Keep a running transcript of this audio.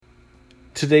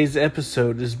Today's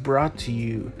episode is brought to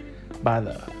you by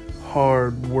the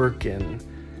hard-working,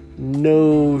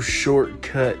 no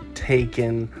shortcut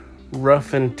taken,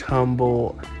 rough and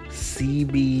tumble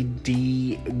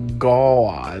CBD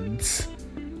gods,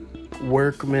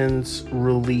 Workman's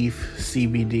Relief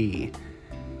CBD.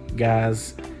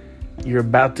 Guys, you're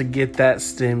about to get that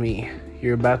stimmy.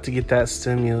 You're about to get that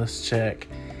stimulus check.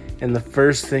 And the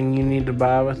first thing you need to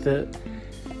buy with it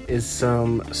is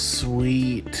some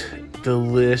sweet,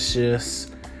 delicious,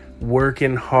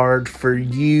 working hard for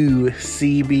you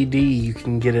CBD. You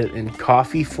can get it in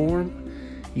coffee form.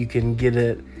 You can get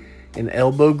it in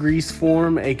elbow grease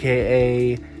form,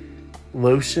 aka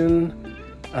lotion.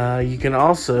 You can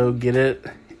also get it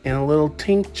in a little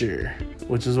tincture,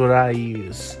 which is what I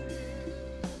use.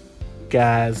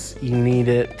 Guys, you need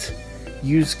it.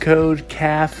 Use code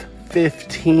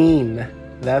CAF15.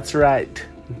 That's right.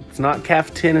 It's not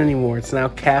CAF10 anymore. It's now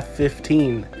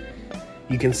CAF15.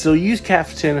 You can still use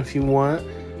CAF10 if you want,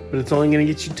 but it's only going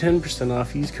to get you 10%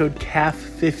 off. Use code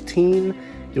CAF15.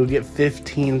 You'll get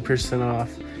 15%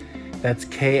 off. That's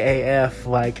KAF,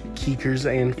 like Keekers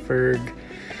and Ferg.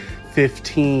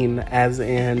 15, as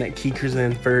in Keekers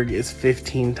and Ferg is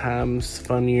 15 times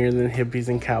funnier than hippies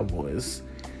and cowboys.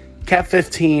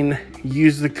 CAF15,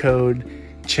 use the code,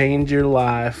 change your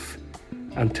life.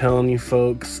 I'm telling you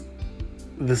folks,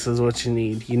 this is what you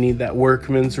need. You need that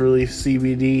Workman's Relief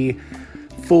CBD,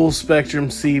 full spectrum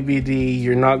CBD.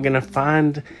 You're not going to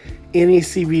find any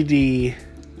CBD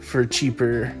for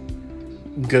cheaper.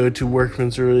 Go to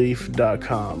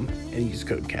workmansrelief.com and use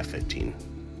code CAF15.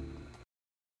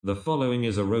 The following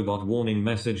is a robot warning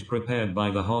message prepared by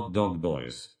the Hot Dog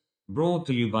Boys. Brought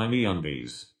to you by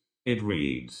MeUndies. It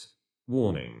reads,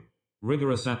 warning.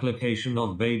 Rigorous application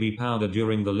of baby powder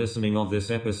during the listening of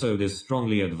this episode is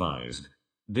strongly advised.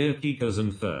 Dear Keekers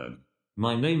and Ferg,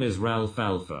 my name is Ralph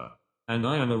Alpha, and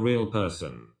I am a real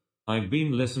person. I've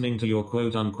been listening to your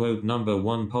quote-unquote number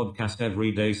one podcast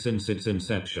every day since its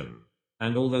inception.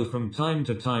 And although from time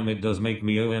to time it does make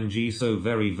me OMG so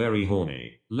very very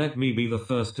horny, let me be the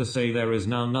first to say there is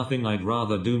now nothing I'd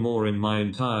rather do more in my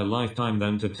entire lifetime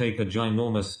than to take a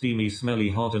ginormous steamy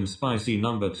smelly hot and spicy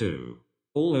number two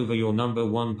all over your number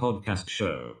one podcast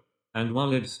show. And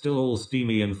while it's still all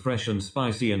steamy and fresh and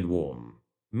spicy and warm,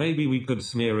 maybe we could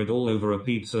smear it all over a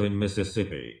pizza in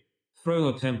Mississippi. Throw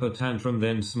a temper tantrum,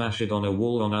 then smash it on a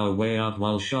wall on our way out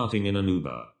while shouting in an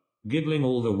Uber. Giggling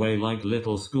all the way like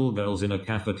little schoolgirls in a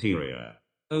cafeteria.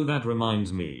 Oh, that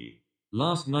reminds me.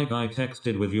 Last night I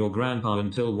texted with your grandpa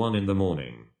until 1 in the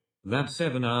morning. That's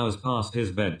 7 hours past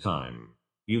his bedtime.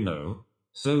 You know?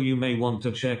 So you may want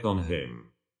to check on him.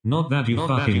 Not that you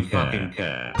fucking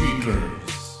care.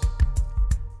 Geekers.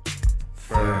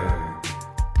 Ferg.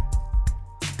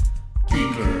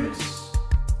 Geekers.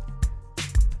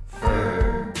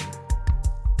 Ferg.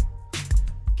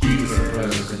 Geekers and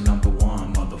Ferg are number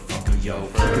one, motherfucker, yo.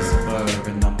 Geekers and Ferg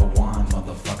are number one,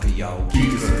 motherfucker, yo.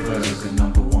 Geekers and Ferg are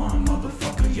number one,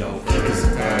 motherfucker, yo. Geekers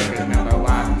and Ferg are number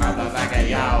one, motherfucker,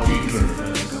 yo. Geekers and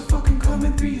Ferg are fucking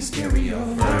coming through your stereo.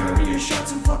 Ferg your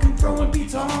shots and fucking throwing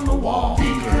pizza on the wall.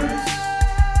 Geekers.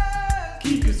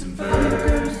 Geekers and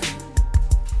Ferg.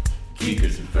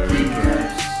 Geekers and Ferg.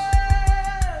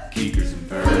 Geekers and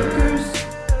Ferg.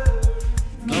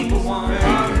 Number one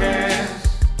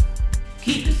podcast.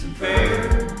 Geekers and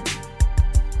Ferg.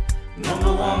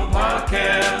 Number one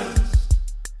podcast.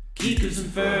 Geekers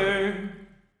and Ferg.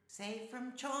 Safe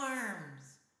from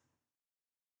charms.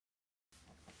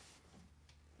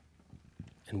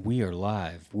 And we are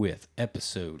live with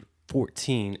episode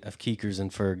 14 of Keekers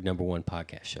and Ferg number one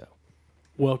podcast show.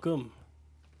 Welcome.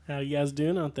 How you guys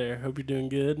doing out there? Hope you're doing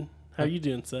good. How you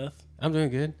doing, Seth? I'm doing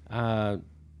good.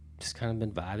 Just kind of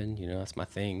been vibing, you know, that's my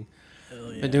thing.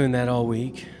 Hell yeah. Been doing that all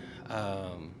week.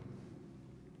 Got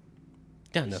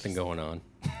nothing going on.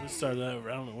 We started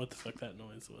over. I don't know what the fuck that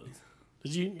noise was.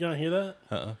 Did you not hear that?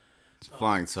 It's a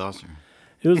flying saucer.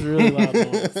 It was a really loud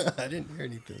noise. I didn't hear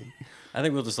anything. I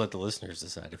think we'll just let the listeners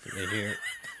decide if they hear it.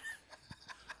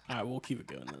 All right, we'll keep it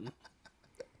going then.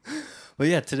 Well,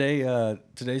 yeah,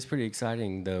 today's pretty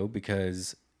exciting, though,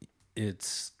 because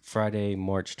it's Friday,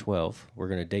 March 12th. We're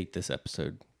going to date this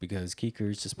episode because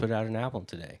Keekers just put out an album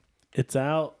today. It's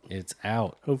out. It's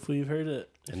out. Hopefully you've heard it.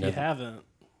 If you haven't,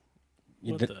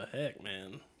 what the heck,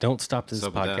 man? Don't stop this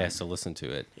What's up with podcast that? to listen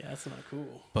to it. Yeah, that's not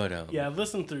cool. But Yeah,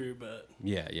 listen through, but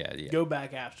yeah. go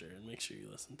back after and make sure you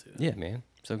listen to it. Yeah, man.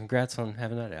 So congrats on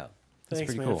having that out. That's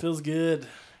Thanks, pretty man. cool. It feels good.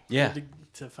 Yeah. Good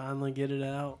to finally get it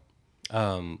out.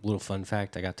 Little fun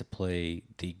fact, I got to play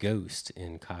the ghost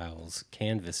in Kyle's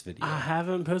Canvas video. I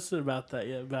haven't posted about that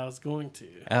yet, but I was going to.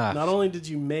 Ah. Not only did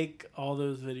you make all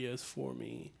those videos for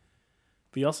me,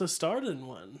 But you also starred in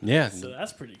one. Yeah. So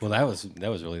that's pretty cool. Well, that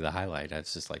was really the highlight. I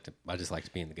just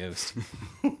liked being the ghost.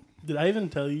 Did I even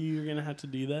tell you were going to have to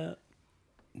do that?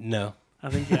 No. I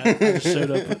think I just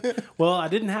showed up. Well, I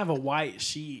didn't have a white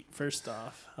sheet, first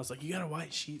off. I was like, you got a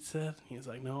white sheet, Seth? He was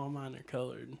like, no, all mine are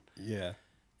colored. Yeah.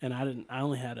 And I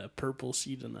only had a purple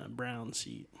sheet and a brown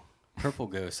sheet. Purple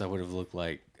ghost, I would have looked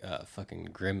like fucking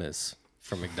Grimace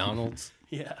from McDonald's.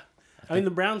 Yeah. I mean,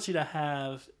 the brown sheet I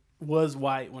have was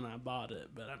white when I bought it,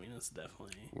 but I mean, it's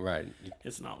definitely, Right.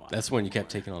 it's not white. That's when you kept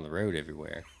taking on the road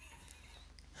everywhere.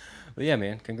 But yeah,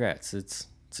 man, congrats. It's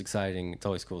exciting. It's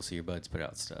always cool to see your buds put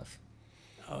out stuff.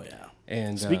 Oh, yeah.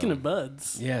 And Speaking of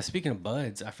buds. yeah, speaking of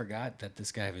buds, I forgot that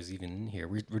this guy was even in here.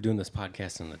 We're doing this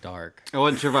podcast in the dark. I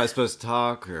wasn't sure if I was supposed to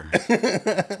talk or.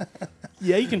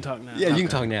 Yeah, you can talk now. Yeah, you can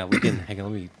talk now. We can hang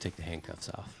on. Let me take the handcuffs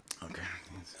off. Okay.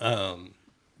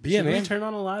 But yeah, Should we man. turn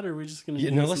on a light, or are we just going to Yeah,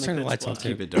 no, let's turn the lights on too.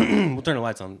 Keep it dark. We'll turn the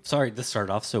lights on. Sorry, this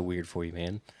started off so weird for you,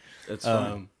 man. That's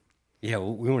fine. Yeah,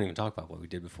 we won't even talk about what we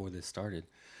did before this started.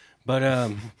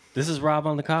 But this is Rob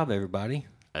on the Cob, everybody.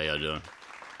 How y'all doing?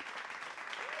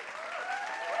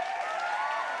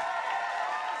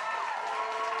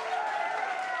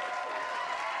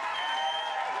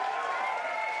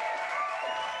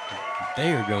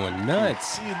 They are going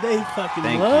nuts. Dude, they fucking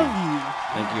Thank love you. you.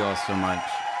 Thank you all so much.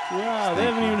 Wow, they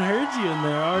Thank haven't you. even heard you, and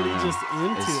they're already Yeah. just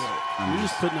into It's- it. I'm You're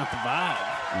just just- putting out the vibe.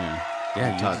 Yeah. Yeah,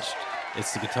 I'm you touched.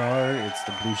 It's the guitar. It's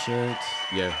the blue shirt.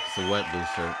 Yeah, it's the wet blue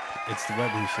shirt. It's the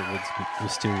wet blue shirt.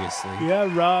 Mysteriously.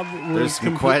 Yeah, Rob was There's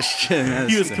some question.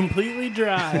 as He was to- completely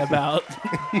dry about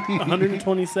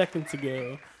 120 seconds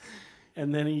ago,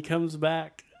 and then he comes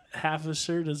back, half his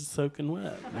shirt is soaking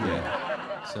wet.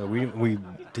 Yeah. So we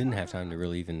didn't have time to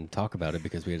really even talk about it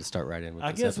because we had to start right in with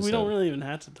I this guess we don't episode. really even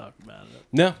have to talk about it.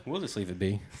 No, we'll just leave it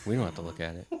be. We don't have to look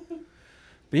at it.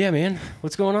 But yeah, man,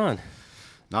 what's going on?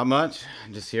 Not much.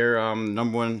 Just here,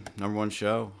 number one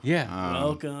show. Yeah.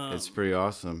 Welcome. It's pretty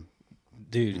awesome.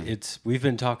 Dude, we've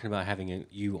been talking about having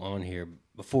you on here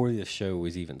before the show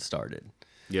was even started.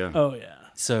 Yeah. Oh yeah,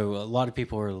 So a lot of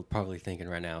people are probably thinking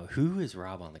right now, who is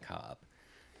Rob on the Cob?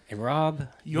 And Rob,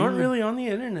 you aren't really on the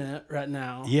internet right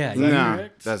now. Yeah, Is that No,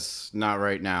 correct? that's not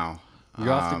right now.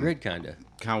 you're off the grid, kind of.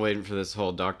 Kind of waiting for this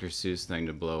whole Dr. Seuss thing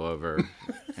to blow over,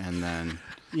 and then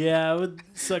Yeah, it would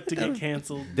suck to get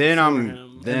canceled. then for I'm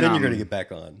him. then, Then you're gonna get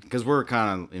back on. because we're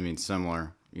kind of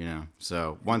similar, you know.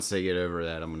 So once they get over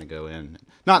that, I'm gonna go in.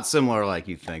 Not similar like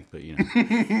you think, but you know,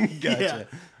 Yeah,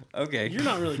 Okay. you're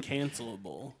not really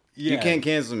cancelable. you can't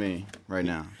cancel me right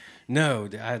now. No,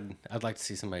 I'd like to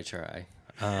see somebody try.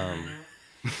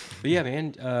 But yeah,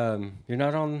 man, you're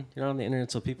not on the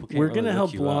internet, so people can't. We're really gonna look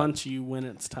help you up. launch you when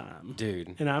it's time,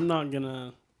 dude. and I'm not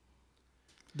gonna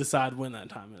decide when that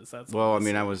time is. That's Well, all I I'm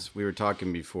mean, saying. we were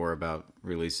talking before about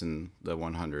releasing the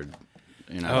 100.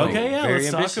 You know, Oh, Okay, yeah, very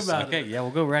let's talk ambitious. about okay, it. yeah,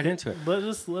 we'll go right into it.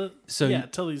 So yeah, you-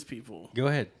 tell these people. Go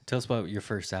ahead, tell us about your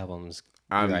first album's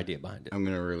your idea behind it. I'm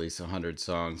gonna release 100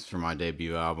 songs for my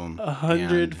debut album.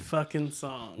 100 and- fucking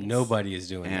songs. Nobody is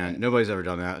doing And that. nobody's ever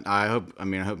done that. I hope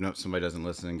somebody doesn't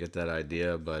listen and get that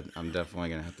idea, but I'm definitely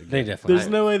gonna have to. They Get definitely. There's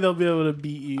no way they'll be able to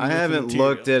beat you. I with haven't material.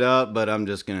 looked it up, but I'm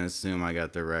just gonna assume I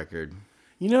got the record.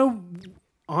 You know,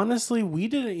 honestly, we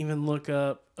didn't even look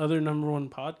up other number one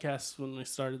podcasts when we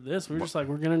started this. We were just like,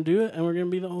 we're gonna do it, and we're gonna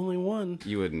be the only one.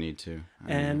 You wouldn't need to.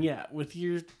 And yeah, with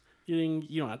your getting,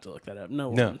 you don't have to look that up. No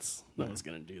one's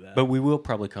gonna do that. But we will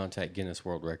probably contact Guinness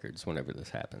World Records whenever this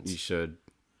happens. You should.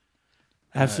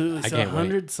 Absolutely, I so can't wait.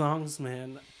 100 songs,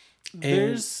 man.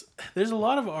 There's a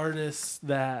lot of artists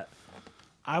that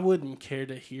I wouldn't care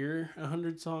to hear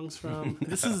 100 songs from.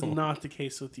 This is not the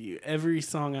case with you. Every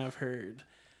song I've heard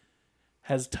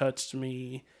has touched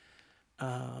me.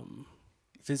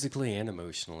 Physically and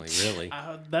emotionally, really.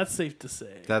 That's safe to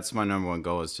say. That's my number one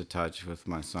goal is to touch with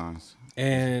my songs.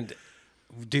 And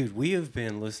dude, we have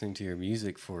been listening to your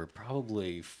music for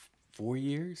probably 4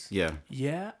 years. Yeah.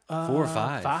 Yeah, 4 or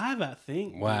 5. 5, I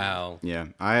think. Wow. Yeah,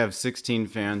 I have 16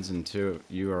 fans, and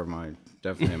you are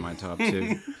definitely in my top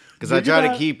 2. Because I Look at try to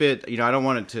that. keep it, I don't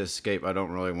want it to escape. I don't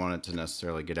really want it to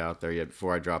necessarily get out there yet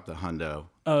before I drop the hundo.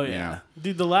 Oh you yeah, know?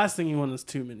 dude. The last thing you want is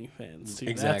too many fans. Too.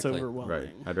 Exactly. That's overwhelming. Right.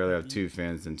 I'd rather have 2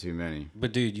 fans than too many.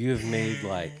 But dude, you have made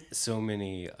like so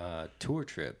many tour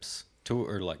trips,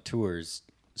 tours,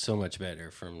 so much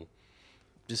better from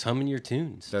just humming your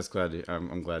tunes. That's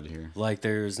I'm glad to hear. Like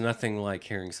there's nothing like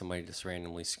hearing somebody just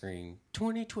randomly scream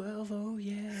 2012, oh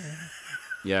yeah.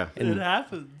 Yeah. It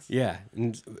happens. Yeah,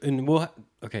 and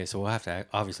so we'll have to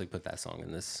obviously put that song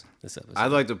in this episode.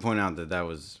 I'd like to point out that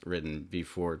was written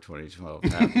before 2012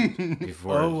 happened.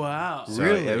 Before. Oh wow. So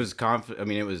it was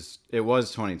it was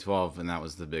 2012, and that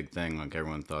was the big thing. Like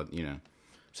everyone thought,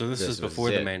 So this was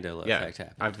before the Mandela effect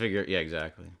happened. I figure, yeah,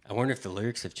 exactly. I wonder if the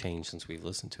lyrics have changed since we've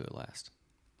listened to it last.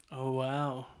 Oh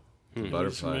wow. We just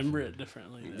Butterfly. remember it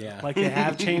differently. Though. Yeah. Like they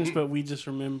have changed, but we just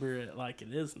remember it like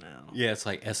it is now. Yeah, it's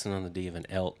like S'ing on the D of an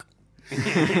elk.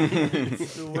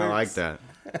 It I like works. that.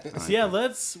 So yeah,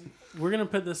 we're gonna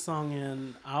put this song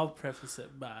in. I'll preface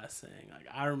it by saying, like,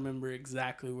 I remember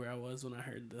exactly where I was when I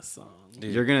heard this song.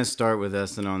 Dude. You're gonna start with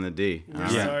S and on the D. We're All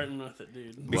right. starting with it,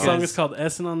 dude. The Because- song is called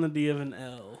 "S'ing on the D of an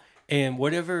L." And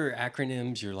whatever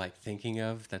acronyms you're like thinking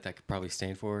of that could probably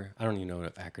stand for, I don't even know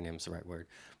if acronym is the right word,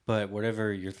 but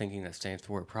whatever you're thinking that stands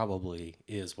for probably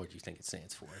is what you think it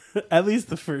stands for. At least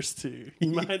the first two.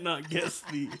 You might not guess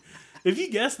the. If you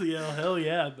guess the L, hell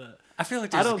yeah, but I feel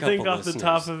like I there's don't a couple think off the listeners.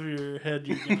 top of your head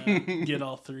you're gonna get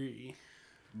all three.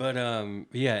 But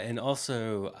yeah, and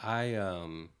also I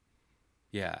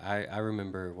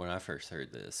remember when I first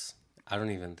heard this. I don't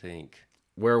even think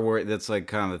Where were that's like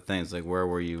kind of the thing. It's like where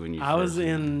were you when you? I was first-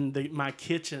 in my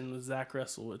kitchen with Zach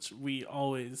Russell, which we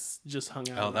always just hung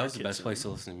out. Oh, in that our was the best kitchen. place to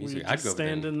listen to We music. would I'd just go over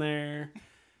stand there. in there,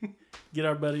 get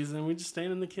our buddies, and we just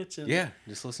stand in the kitchen. Yeah,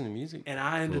 just listen to music. And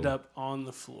I ended Cool. up on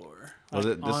the floor, Well,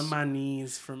 like, this- on my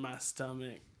knees from my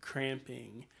stomach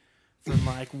cramping, from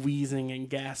like wheezing and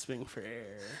gasping for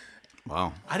air.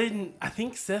 Wow. I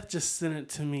think Seth just sent it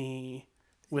to me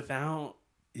without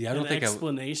Yeah, I don't an think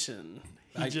explanation.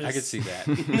 I could see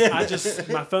that.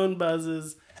 My phone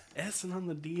buzzes, S and on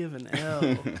the D of an L,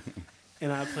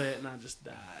 and I play it and I just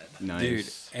died. Nice.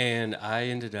 Dude, and I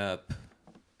ended up,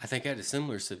 I think I had a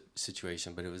similar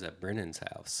situation, but it was at Brennan's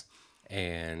house.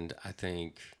 And I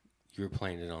think you were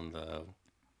playing it on the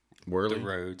Whirly.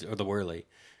 roads, or the Whirly.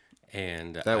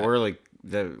 And That Whirly.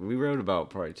 That we wrote about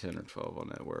probably 10 or 12 on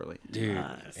that Whirly. dude,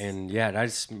 Nice. and yeah, and I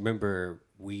just remember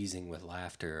wheezing with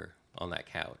laughter on that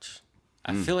couch.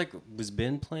 I feel like, was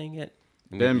Ben playing it?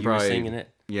 Maybe Ben you were probably singing it?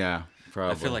 Yeah,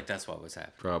 probably. I feel like that's what was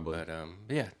happening. Probably.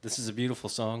 But yeah, this is a beautiful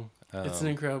song. It's an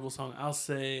incredible song. I'll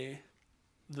say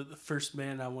that the first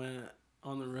band I went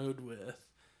on the road with,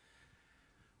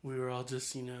 we were all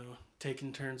just,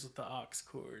 taking turns with the aux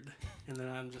cord. And then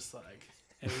I'm just like,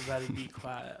 everybody be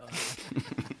quiet.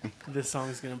 Like, this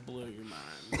song's going to blow your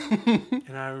mind.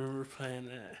 And I remember playing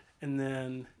it. And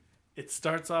then it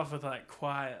starts off with like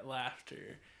quiet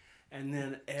laughter. And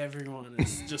then everyone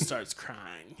just starts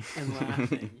crying and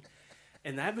laughing.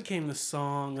 And that became the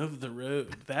song of the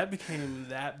road. That became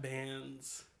that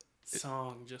band's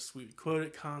song. Just we quote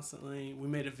it constantly. We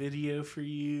made a video for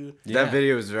you. Yeah. That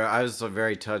video was I was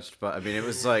very touched by. I mean, it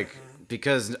was like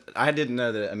because I didn't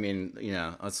know that. I mean,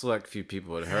 a select few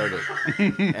people had heard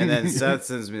it, and then Seth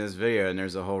sends me this video, and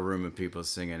there's a whole room of people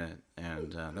singing it,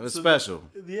 and that was special.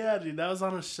 Yeah, dude, that was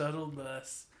on a shuttle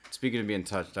bus. Speaking of being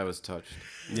touched, I was touched.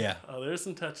 Yeah, Oh, there's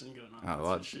some touching going on. Oh, that's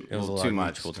well, for sure. it was a Well, lot too of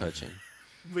much. mutual touching.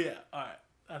 But yeah, all right.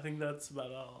 I think that's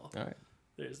about all All right.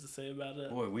 there's to say about it.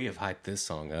 Boy, we have hyped this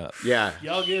song up. Yeah,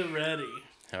 Y'all get ready.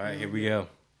 All right, here we go.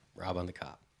 Rob on the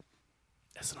Cop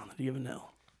That's on the D of an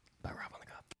L. by Rob on the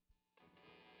Cop.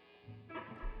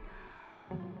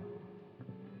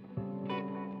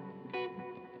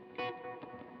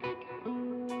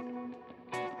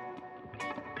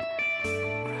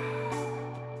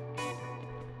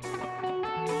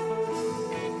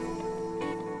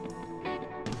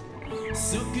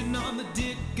 Sucking on the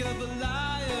dick of a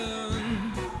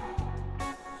lion.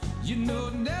 You know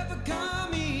it never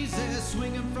come easy.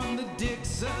 Swinging from the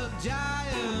dicks of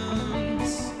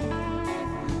giants.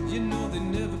 You know they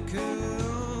never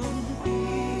come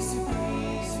easy,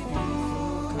 easy,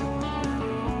 beautiful, come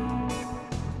down.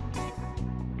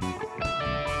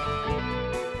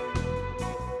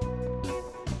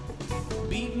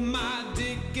 Beating my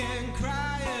dick and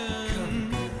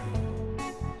crying.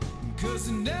 Cause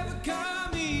it never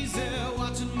come easy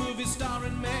watching movies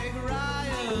starring Meg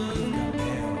Ryan.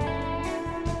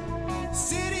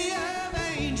 City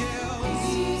of Angels.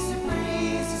 Easy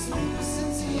breeze is loose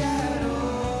in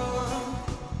Seattle.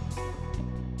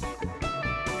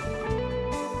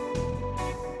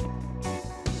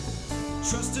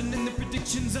 Trusting in the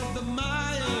predictions of the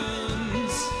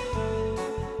Mayans.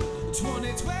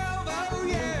 2012, oh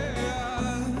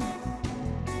yeah.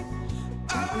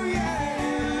 Oh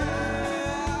yeah,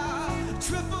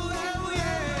 triple L,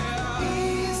 yeah.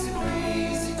 Easy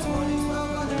breezy,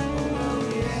 2012, oh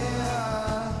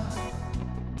yeah.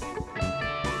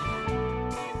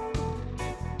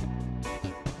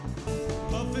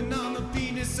 Puffing on the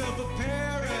penis of a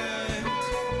parent.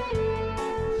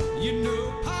 You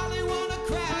know, Polly want a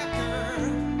cracker.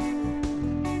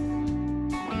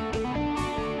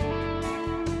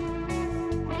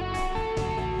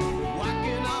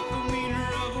 Whacking off the wiener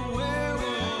of a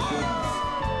werewolf.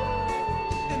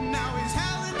 And now he's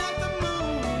howling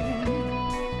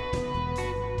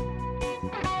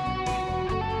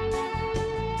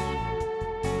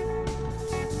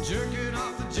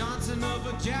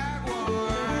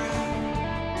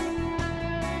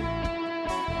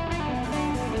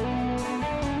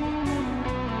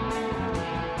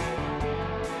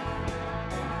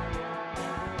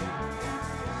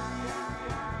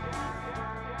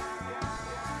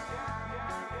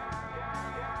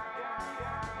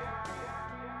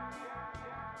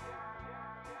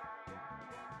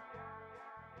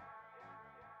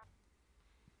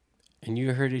And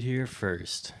you heard it here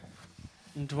first.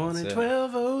 In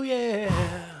 2012, oh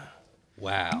yeah.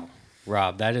 Wow.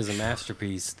 Rob, that is a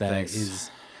masterpiece. Thanks.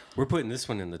 We're putting this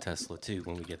one in the Tesla too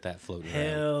when we get that floating around.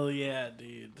 Hell yeah,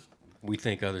 dude. We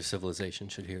think other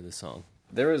civilizations should hear this song.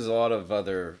 There was a lot of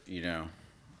other, I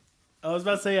was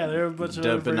about to say, yeah, there were a bunch of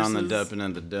other dumping on the verses. dumping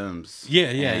and the dumbs. Yeah.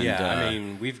 And, I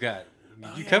mean, we've got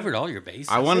you covered all your bases.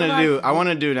 I want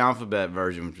to do an alphabet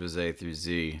version, which was A through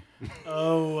Z.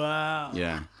 Oh, wow.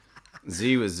 Yeah,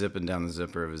 Z was zipping down the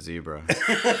zipper of a zebra.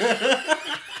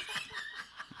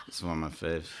 It's one of my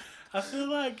faves. I feel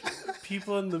like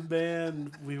people in the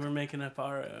band, we were making up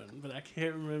our own, but I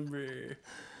can't remember.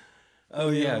 Oh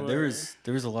yeah, were.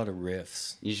 there was a lot of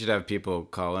riffs. You should have people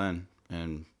call in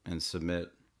and submit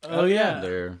Oh, yeah.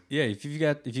 their. Yeah, if you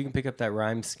can pick up that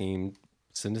rhyme scheme,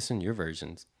 send us in your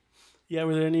versions. Yeah,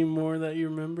 were there any more that you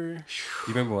remember?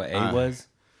 You remember what A was?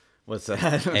 What's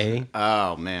that? A?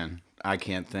 Oh man, I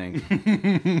can't think.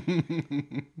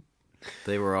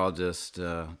 They were all just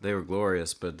they were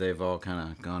glorious, but they've all kind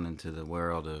of gone into the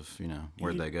world of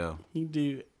where'd they go? You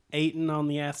do 8 on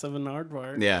the ass of an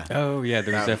aardvark. Yeah, Oh yeah,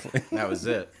 there was definitely that was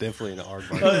it. definitely an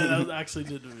aardvark. Oh, yeah, that was actually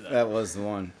did do that. That was the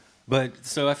one. But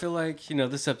so I feel like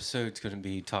this episode's going to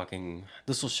be talking.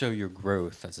 This will show your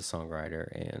growth as a songwriter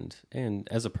and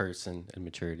as a person and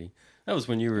maturity. That was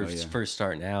when you were yeah. first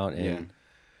starting out, and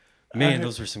I man, heard-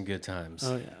 those were some good times.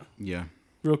 Oh, yeah. Yeah.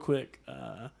 Real quick.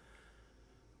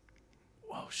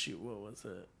 Oh, shoot. What was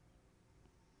it?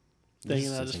 This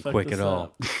Thinking I just isn't fucked quick this at all.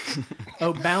 up.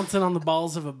 Oh, bouncing on the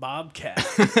balls of a bobcat.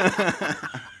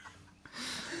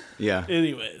 Yeah.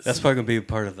 Anyways. That's probably going to be a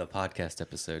part of the podcast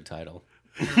episode title.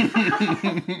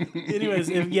 Anyways,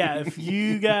 if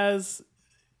you guys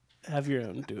have your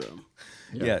own, do them.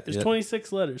 Yeah, There's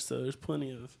 26 letters, so there's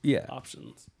plenty of Yeah.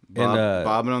 options.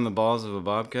 Bobbing on the balls of a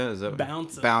bobcat? Is that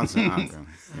Bouncing. Bouncing. Okay.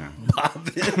 Yeah.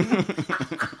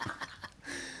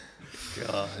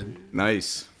 God.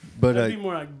 Nice. But That'd be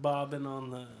more like bobbing on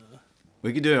the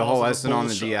We could do a Balls whole of a lesson on the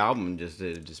bullshit. D album.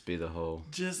 It'd just be the whole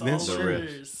just That's all the riff.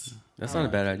 letters. that's not a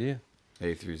bad idea,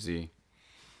 A through Z.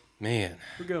 man.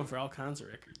 We're going for all kinds of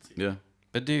records here. Yeah.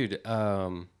 But dude,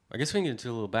 I guess we can get into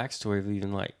a little backstory of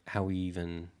even like how we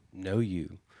even know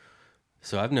you.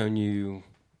 So I've known you,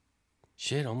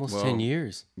 almost Well, 10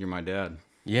 years. You're my dad.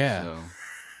 Yeah. So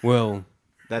Well,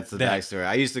 that's the That- backstory.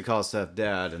 I used to call Seth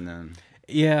dad, and then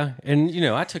yeah, and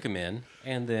I took him in,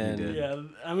 and then did. Yeah,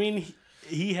 I mean,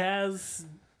 he has.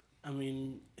 I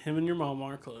mean, him and your mom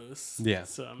are close. Yeah.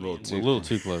 So I Little mean, a little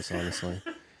too close, honestly.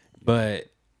 But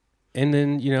and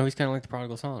then he's kind of like the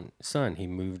prodigal son. He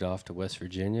moved off to West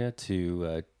Virginia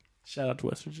to shout out to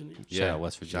West Virginia. shout out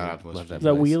West Virginia. Shout out West Love Virginia. Is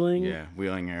that place. Wheeling? yeah,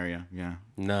 Wheeling area. Yeah.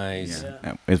 Nice. Yeah.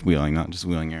 Yeah, it's Wheeling, not just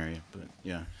Wheeling area, but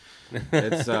yeah,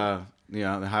 it's the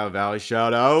Ohio Valley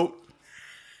shout out.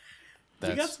 We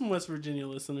got That's, some West Virginia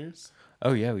listeners.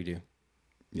 oh yeah, we do.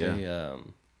 Yeah,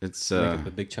 They it's make up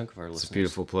a big chunk of our listeners. it's a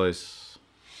beautiful place.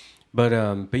 But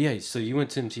yeah, so you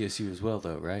went to MTSU as well,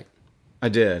 though, right? I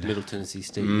did. Middle Tennessee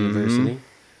State Mm-hmm. University,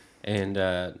 and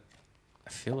I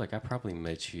feel like I probably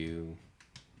met you.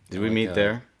 Did we like, meet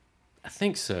there? I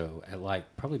think so, at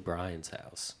like probably Brian's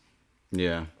house.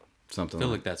 Yeah, I something. feel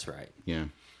Like, like that's right. yeah.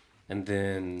 And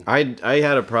then I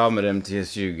had a problem at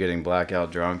MTSU getting blackout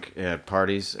drunk at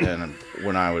parties, and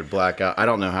when I would black out, I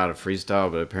don't know how to freestyle,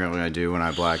 but apparently I do when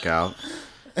I black out.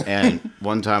 And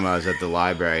one time I was at the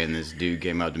library, and this dude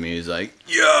came up to me. He's like,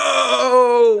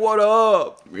 "Yo, what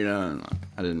up?" And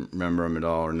I didn't remember him at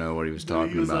all or know what he was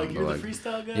talking He was about. like, but "You're the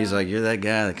freestyle guy." he's like, "You're that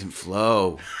guy that can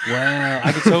flow." wow,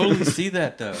 I could totally see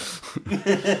that though.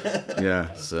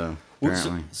 Yeah. So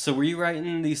apparently, So were you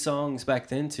writing these songs back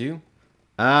then too?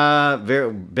 Ben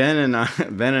and I,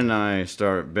 Ben and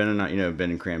Ben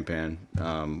and Crampan.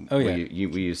 Oh, yeah.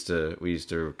 We used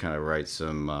to kind of write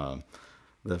some.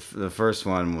 The first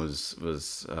one was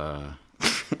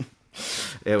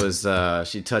it was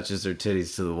she touches her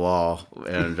titties to the wall,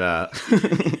 and that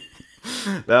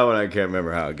one I can't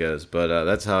remember how it goes, but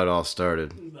that's how it all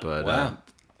started. But Wow,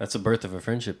 that's the birth of a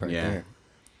friendship right yeah. there.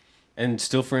 And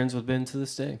still friends with Ben to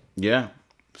this day. yeah,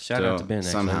 Shout out to Ben. Actually,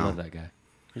 I somehow. love that guy.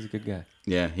 He's a good guy.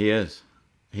 yeah, he is.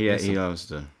 He Listen.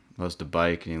 loves to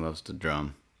bike, and he loves to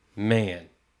drum. Man,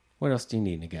 what else do you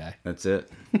need in a guy? That's it.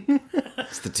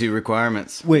 It's the two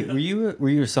requirements. Wait, were you a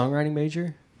songwriting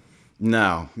major?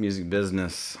 No, music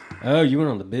business. Oh, you went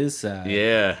on the biz side.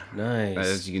 Yeah. Nice.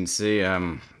 As you can see,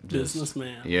 I'm just,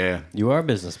 businessman. yeah, You are a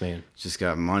businessman. just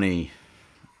got money.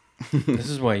 This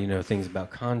is why you know things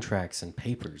about contracts and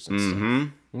papers and Mm-hmm.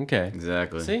 stuff. Okay.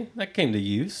 Exactly. See, that came to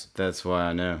use. That's why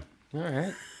I know. All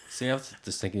right. See, I was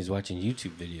just thinking he was watching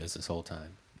YouTube videos this whole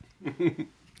time.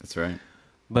 That's right.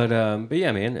 But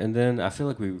yeah, man. And then I feel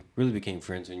like we really became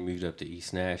friends when you moved up to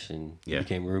East Nash and you Yeah.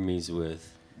 became roomies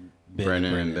with Ben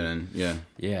Brennan and and Ben. Yeah.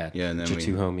 Yeah, Yeah, and then your we-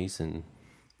 two homies and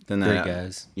Then great that,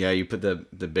 guys. Yeah, you put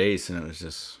the bass and it was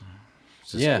just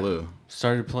Yeah, glue.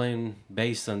 started playing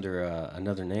bass under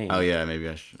another name. Oh yeah, maybe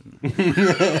I should.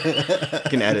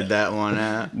 Can edit that one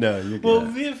out. No, you're good. Well,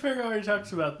 me and Ferg already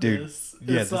talked about Dude, this.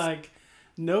 yeah, It's this- like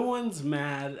no one's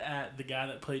mad at the guy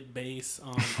that played bass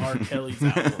on R. Kelly's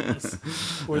albums,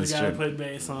 or the That's guy true. that played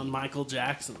bass on Michael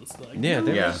Jackson's. Like, yeah,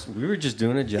 Yeah. we were just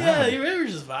doing a job. yeah, you were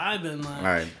just vibing. Like, All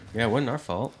right. Yeah, it wasn't our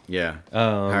fault. Yeah.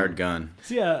 Um, Hired gun.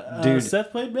 So yeah, Dude.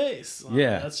 Seth played bass. Like,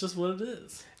 Yeah. that's just what it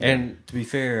is. And to be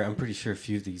fair, I'm pretty sure a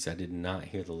few of these I did not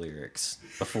hear the lyrics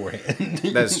beforehand.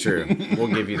 That's true. We'll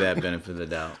give you that benefit of the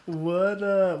doubt. What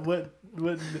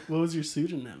was your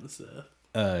pseudonym, Seth?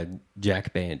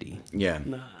 Jack Bandy. Yeah.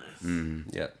 Nice.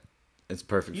 Yep. It's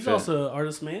perfect. He's fit. also an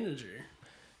artist manager.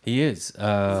 He is. Is it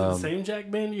the same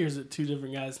Jack Bandy, or is it two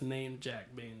different guys named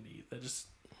Jack Bandy that just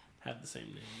have the same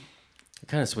name? It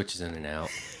kind of switches in and out.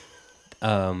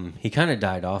 He kind of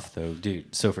died off though,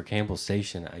 dude. So for Campbell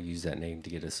Station, I used that name to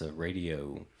get us a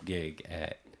radio gig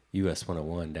at US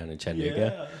 101 down in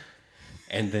Chattanooga. Yeah.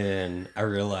 And then I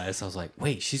realized, I was like,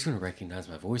 wait, she's going to recognize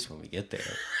my voice when we get there.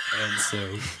 And so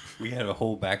we had a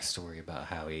whole backstory about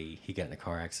how he got in a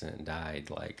car accident and died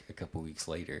like a couple weeks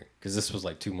later. Because this was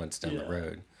like 2 months down the Yeah.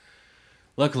 road.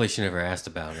 Luckily, she never asked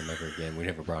about him ever again. We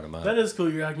never brought him up. That is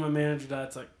cool. You're like, my manager died.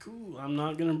 It's like, cool. I'm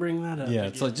not gonna bring that up. Yeah,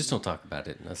 it's like, again. just don't talk about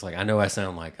it. And I was like, I know I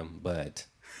sound like him, but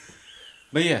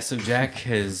yeah, so Jack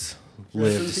has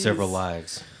lived in several peace.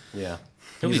 lives. Yeah.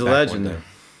 He'll He's be a back legend. one day.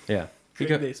 Yeah. He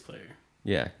great go- bass player.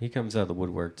 yeah, he comes out of the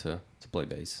woodwork to play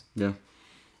bass. Yeah.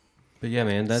 But yeah,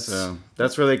 man, that's So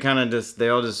that's where they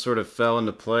all just sort of fell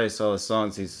into place. All the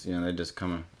songs, they just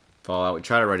kind of fall out. We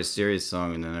try to write a serious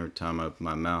song, and then every time I open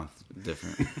my mouth,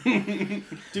 different. Dude,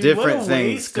 Different what a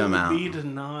things waste come it would out. be to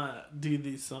not do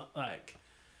these songs. Like,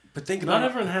 But think not about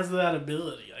everyone has that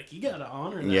ability. Like, you gotta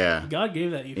honor that. Yeah. God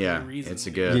gave that you for Yeah, a reason. it's a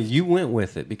Yeah, good. you went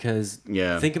with it because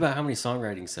Yeah. think about how many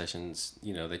songwriting sessions,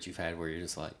 that you've had where you're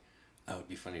just like, oh, it'd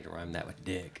be funny to rhyme that with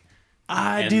dick.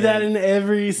 I And do that then- in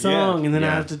every song, and then I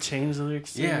Yeah. have to change the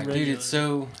lyrics. to Yeah, the dude, regular. it's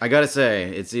so I gotta say,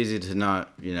 it's easy to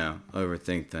not,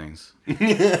 overthink things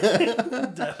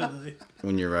Definitely.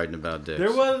 when you're writing about dicks.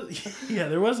 There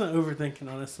wasn't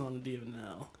overthinking on this one,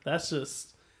 D&L. That's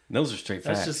just those are straight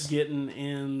facts. just getting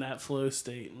in that flow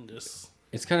state and just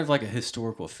It's kind of like a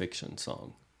historical fiction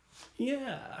song,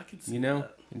 I could see and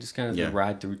that. just kind of Yeah. the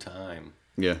ride through time.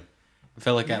 Yeah. I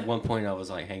felt like at one point I was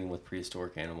like hanging with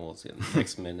prehistoric animals, and the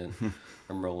next minute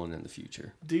I'm rolling in the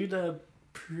future. Dude, Yeah.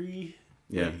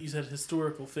 wait, you said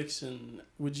historical fiction.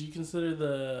 Would you consider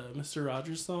the Mr.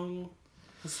 Rogers song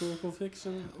historical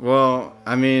fiction? Well,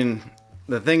 I mean,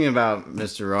 the thing about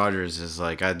Mr. Rogers is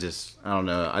like I don't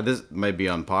know. This may be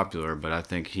unpopular, but I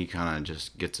think he kind of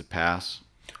just gets a pass.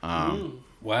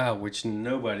 Wow, which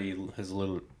nobody has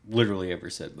literally ever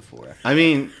said before. I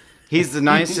mean, he's the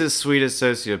nicest, sweetest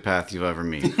sociopath you'll ever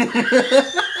meet.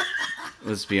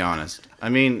 Let's be honest. I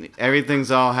mean, everything's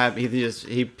all happy.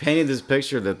 He painted this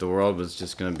picture that the world was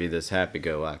just going to be this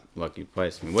happy-go-lucky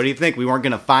place. I mean, what do you think? We weren't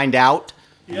going to find out?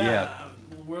 Yeah.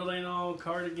 The world ain't all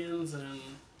cardigans and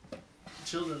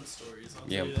children's stories. I'll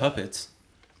Yeah, tell you that. puppets.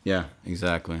 Yeah,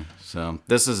 exactly. So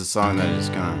this is a song that is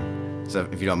kind of, so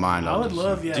if you don't mind, I I'll would just,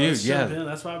 love, Dude, let's jump yeah. in.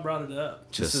 That's why I brought it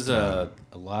up. just This is a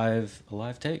live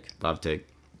take. live take.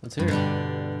 Let's hear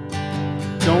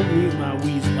it. Don't mute my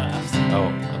wheeze laughs. Oh,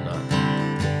 I'm not.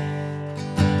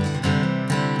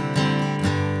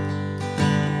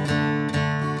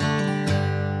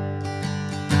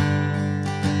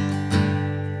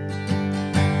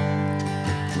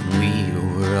 When we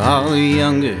were all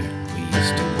younger, we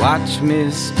used to watch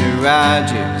Mr.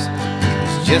 Rogers. He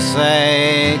was just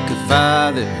like a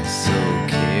father, so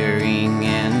caring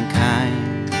and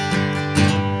kind.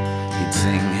 He'd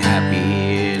sing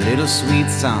happy little sweet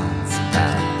songs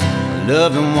about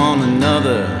loving one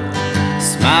another,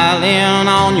 smiling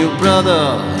on your brother.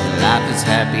 Life is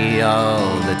happy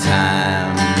all the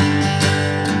time.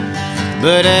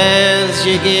 But as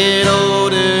you get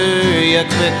older, you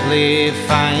quickly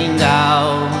find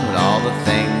out all the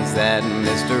things that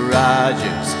Mr.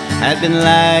 Rogers had been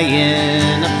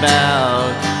lying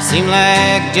about. Seemed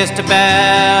like just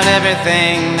about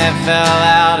everything that fell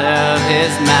out of his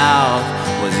mouth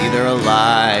was either a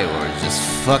lie or just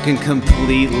fucking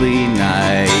completely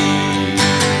naive.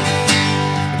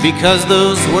 Because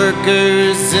those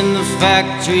workers in the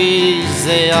factories,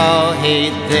 they all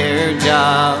hate their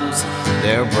jobs.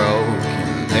 They're broke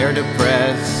and they're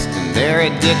depressed and They're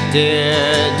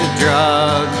addicted to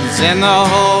drugs, and the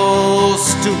whole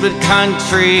stupid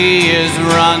country is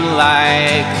run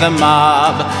like the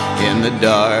mob in the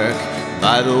dark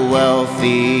by the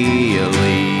wealthy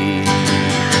elite.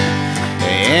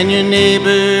 And your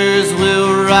neighbors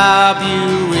will rob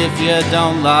you if you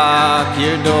don't lock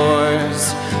your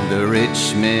doors. The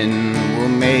rich men will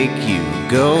make you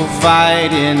go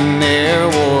fight in their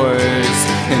wars,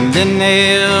 and then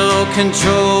they'll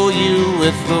control you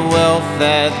with the wealth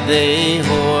that they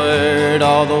hoard,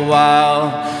 all the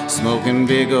while smoking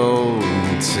big old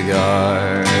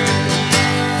cigars.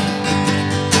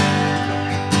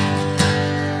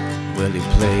 Well, he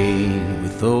played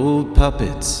with old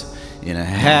puppets in a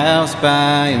house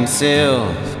by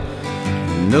himself.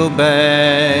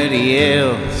 Nobody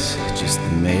else, just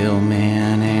the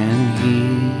mailman and he.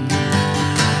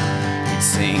 He'd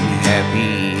sing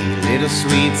happy little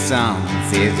sweet songs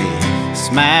as he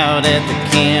smiled at the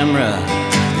camera,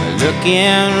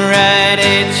 looking right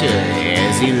at you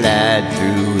as he lied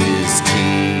through his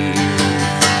teeth.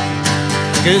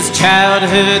 'Cause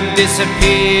childhood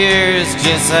disappears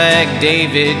just like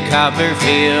David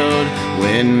Copperfield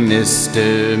when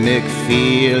Mr.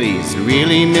 McFeely's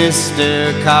really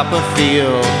Mr.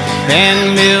 Copperfield.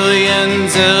 And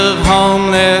millions of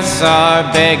homeless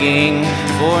are begging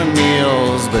for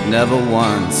meals, but never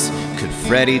once could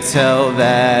Freddie tell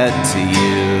that to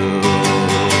you.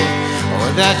 Or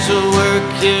that you'll work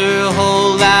your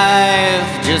whole life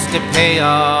just to pay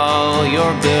all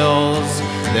your bills.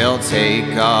 They'll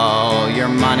take all your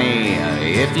money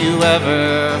if you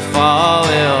ever fall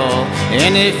ill.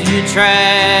 And if you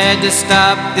tried to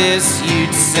stop this,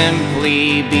 you'd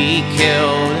simply be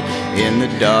killed in the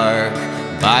dark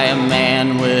by a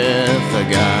man with a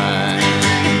gun.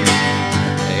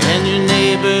 And your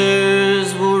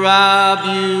neighbors will rob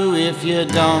you if you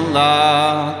don't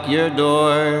lock your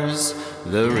doors.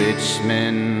 The rich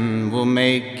men will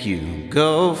make you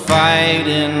go fight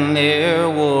in their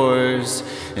wars,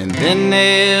 and then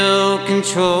they'll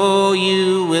control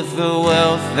you with the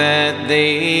wealth that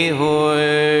they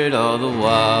hoard, all the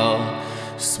while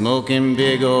smoking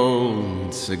big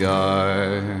old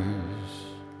cigars.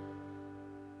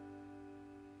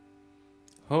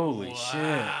 Holy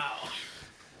shit.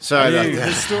 Sorry Dude, about that.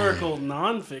 historical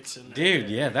nonfiction. Dude,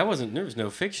 yeah, there was no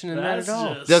fiction in that That's at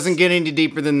all. just- Doesn't get any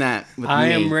deeper than that with I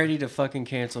me. am ready to fucking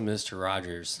cancel Mr.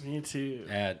 Rogers Me too.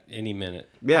 at any minute.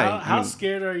 Yeah, How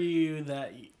scared are you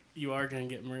that you are gonna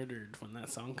get murdered when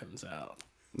that song comes out?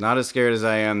 not as scared as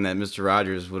I am that Mr.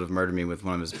 Rogers would have murdered me with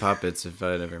one of his puppets if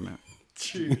I'd ever met.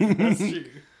 True, that's true.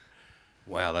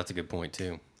 Wow, that's a good point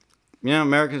too. You know,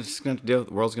 America's just going to deal with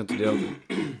the world's going to deal with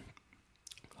it.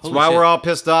 That's Holy why shit. we're all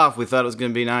pissed off. We thought it was going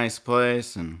to be a nice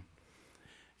place, and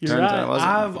You're turns right. out it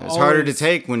wasn't. It's harder to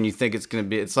take when you think it's going to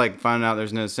be. It's like finding out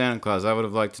there's no Santa Claus. I would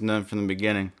have liked to know from the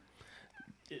beginning.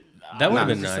 That would have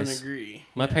been 100% nice. Agree.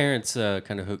 My parents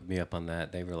kind of hooked me up on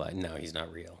that. They were like, "No, he's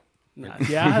not real." Nah,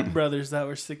 yeah, I had brothers that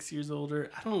were 6 years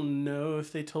older. I don't know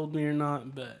if they told me or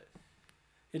not, but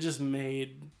it just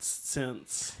made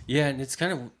sense. Yeah, and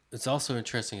it's also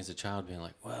interesting as a child being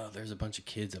like, "Wow, there's a bunch of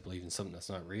kids that believe in something that's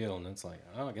not real," and it's like,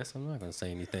 "Oh, I guess I'm not going to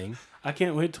say anything." I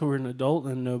can't wait till we're an adult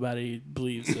and nobody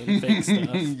believes in fake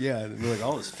stuff. Yeah, like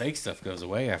all this fake stuff goes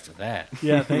away after that.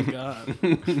 Yeah, thank God.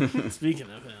 Speaking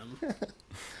of him.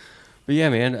 But yeah,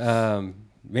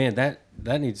 man,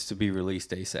 that needs to be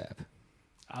released ASAP.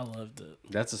 I loved it.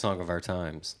 That's a song of our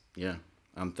times. Yeah,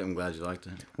 I'm glad you liked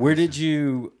it.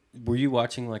 Were you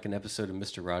watching like an episode of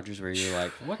Mr. Rogers where you're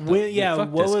like, what the fuck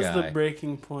what this was guy? the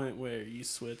breaking point where you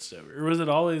switched over? Or was it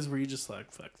always where you just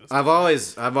like, fuck this? I've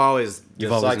always You've always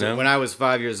disliked it. known? When I was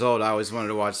 5 years old, I always wanted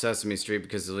to watch Sesame Street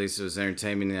because at least it was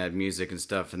entertainment and had music and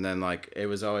stuff. And then like it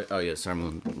was always, oh yeah, sorry,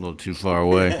 I'm a little too far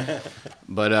away,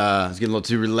 but I was getting a little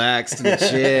too relaxed in the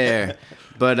chair.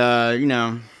 But you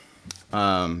know,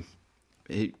 I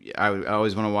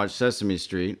always want to watch Sesame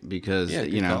Street because Yeah,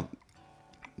 good you know. call.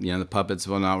 You know, the puppets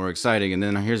and whatnot were exciting. And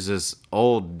then here's this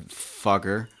old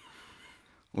fucker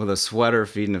with a sweater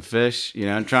feeding a fish, you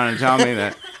know, trying to tell me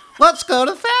that, let's go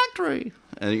to the factory.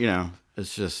 And, you know,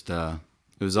 it's just, it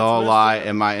was all a lie.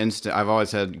 And my instinct, I've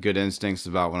always had good instincts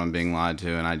about when I'm being lied to.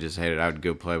 And I just hated it. I would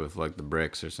go play with, like, the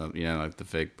bricks or something, you know, like the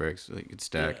fake bricks that you could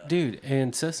stack. Dude,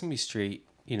 and Sesame Street,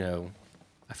 you know,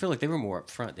 I feel like they were more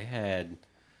upfront. They had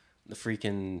the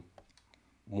freaking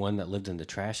one that lived in the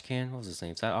trash can. What was his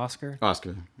name? Is that Oscar?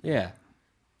 Oscar. Yeah.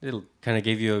 It kind of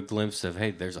gave you a glimpse of,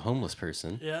 hey, there's a homeless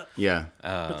person. Yeah. Yeah.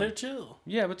 But they're chill.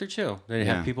 Yeah, but they're chill. They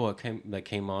Yeah. have people that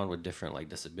came on with different like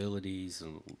disabilities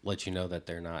and let you know that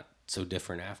they're not so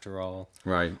different after all.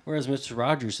 Right. Whereas Mr.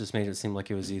 Rogers just made it seem like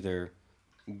it was either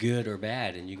good or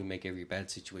bad, and you can make every bad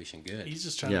situation good. He's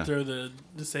just trying Yeah. to throw the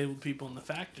disabled people in the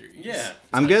factories. Yeah.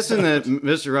 I'm guessing that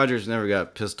Mr. Rogers never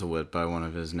got pistol whipped by one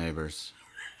of his neighbors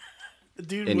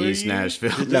Dude, in were East you?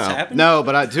 Nashville. Did no, this happen? no,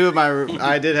 but I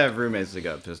did have roommates that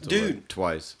got pistol Dude. whipped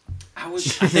twice. I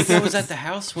think I was at the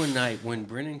house one night when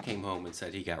Brennan came home and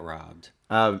said he got robbed.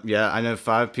 Yeah, I know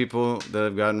 5 people that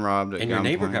have gotten robbed. At And your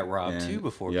neighbor gunpoint, got robbed and- too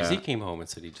before, because yeah. he came home and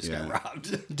said he just got Yeah.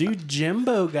 robbed. Dude,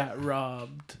 Jimbo got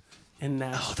robbed in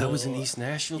Nashville. Oh, that was in East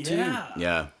Nashville too. Yeah.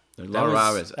 Yeah, there's a That lot of was-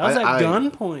 robberies. That was at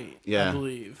gunpoint, Yeah, I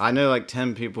believe. I know like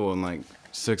 10 people and like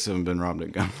 6 of them been robbed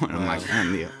at gunpoint. I'm like,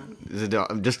 man, is it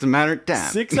just a matter of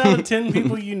time? 6 out of 10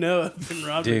 people you know have been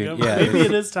robbed Dude, at gunpoint. yeah. Maybe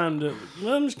it is time to.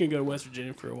 Well, I'm just gonna go to West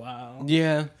Virginia for a while.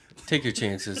 Yeah, take your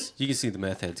chances. You can see the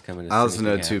meth heads coming. As I also soon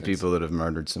know as 2 anything people that have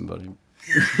murdered somebody.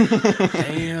 happens.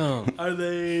 Damn. Are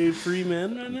they free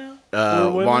men right now?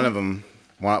 Or women? One of them.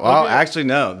 Well, Okay. actually,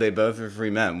 no. They both are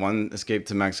free men. One escaped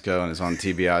to Mexico and is on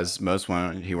TBI's most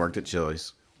wanted. He worked at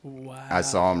Chili's. Wow. I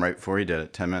saw him right before he did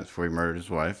it, 10 minutes before he murdered his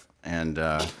wife. And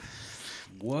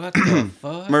What the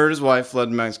fuck? murdered his wife, fled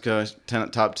to Mexico.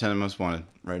 Top 10 most wanted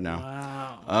right now.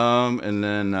 Wow. And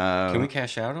then Can we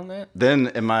cash out on that? then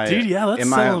in my Dude, yeah, let's in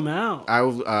my, sell them out.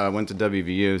 I went to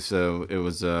WVU, so it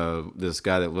was this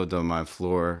guy that lived on my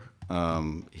floor.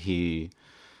 He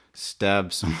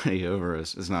stabbed somebody over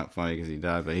us. It's not funny because he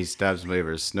died, but he stabbed somebody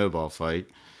over a snowball fight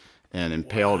and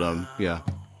impaled him. Yeah,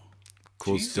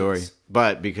 cool Jesus. story.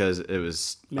 But because it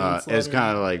was Manslaughter.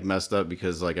 kind of like messed up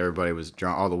because like everybody was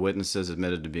drunk. All the witnesses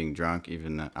admitted to being drunk.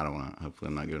 Even though, I don't want to. Hopefully,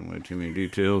 I'm not giving away too many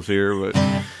details here, but.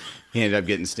 He ended up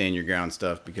getting stand your ground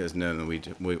stuff because none of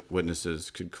the witnesses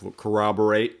could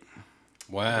corroborate.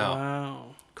 Wow. Wow.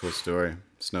 Cool story.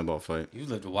 Snowball fight. You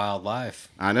lived a wild life.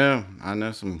 I know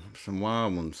some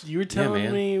wild ones. You were telling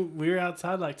man. me we were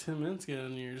outside like 10 minutes ago,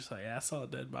 and you're just like, I saw a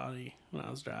dead body when I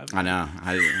was driving. I know.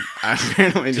 I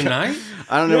apparently Tonight?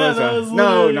 I don't know Yeah, what's that on. was No,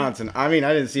 literally- not tonight. I mean,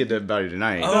 I didn't see a dead body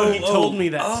tonight. he told me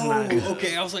that tonight.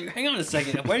 Okay, I was like, hang on a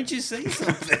second. Why didn't you say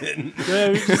something? Yeah,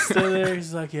 we just stood there.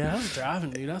 He's like, yeah, I was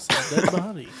driving, dude. I saw a dead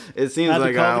body. It seems Had to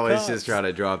like call I the always cops. just try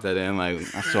to drop that in. Like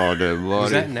I saw a dead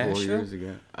body that in 4 Nashville? years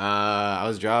ago. I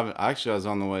was driving. Actually, I was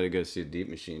on the way to go see a Deep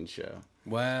Machine show.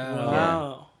 Wow.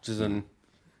 Wow. Which is another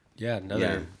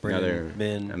Another Brennan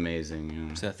Ben amazing.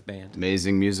 Yeah. Seth band.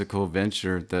 Amazing musical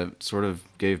venture that sort of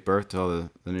gave birth to all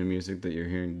the new music that you're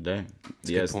hearing today.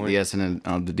 good point. The S and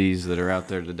the D's that are out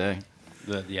there today.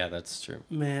 Yeah, that's true.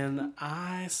 Man,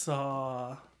 I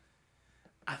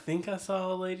think I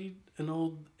saw an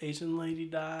old Asian lady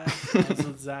die. I was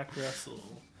with Zach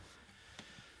Russell.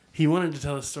 He wanted to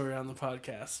tell a story on the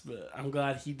podcast, but I'm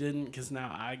glad he didn't because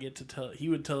now I get to tell it. He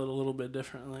would tell it a little bit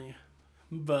differently.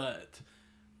 But,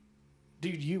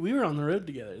 dude, we were on the road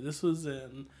together. This was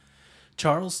in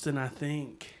Charleston, I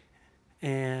think.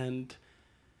 And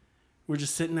we're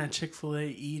just sitting at Chick-fil-A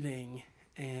eating,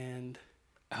 and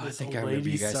Oh, I this think old I remember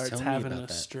lady you guys starts telling me having about a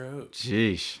that. stroke.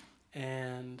 Sheesh.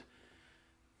 And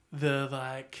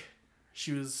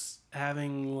she was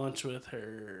having lunch with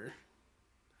her,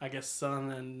 I guess,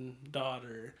 son and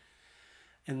daughter,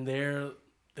 and they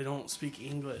don't speak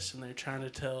English, and they're trying to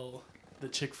tell the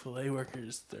Chick-fil-A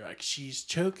workers, they're like, she's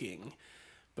choking,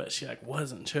 but she like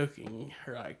wasn't choking.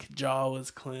 Her like jaw was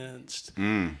clenched.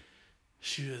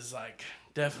 She was like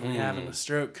definitely having a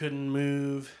stroke, couldn't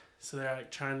move. So they're like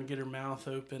trying to get her mouth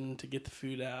open to get the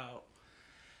food out.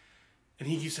 And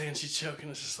he keeps saying she's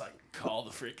choking. It's just like, call the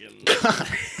freaking,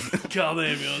 call the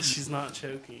ambulance. She's not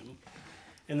choking.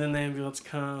 And then the ambulance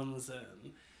comes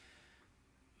and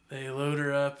they load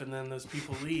her up, and then those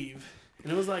people leave.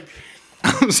 And it was like,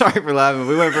 I'm sorry for laughing.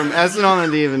 We went from Essen on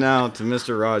the Diva now to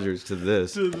Mr. Rogers to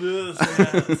this. to this.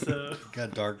 Yeah, so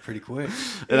Got dark pretty quick.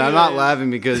 And I'm not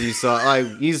laughing because you saw, like,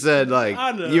 you said, like,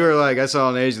 I know. you were like, I saw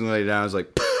an Asian lady down. I was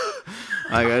like,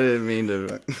 I didn't mean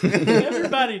to.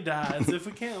 everybody dies. If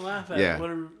we can't laugh at Yeah, it,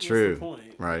 what's true. the point?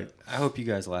 Right. I hope you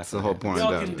guys laugh. That's the whole point.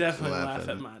 Y'all of can it, definitely to laugh at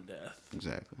at it. my death.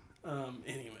 Exactly.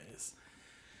 Anyways,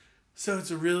 so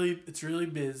it's really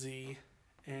busy,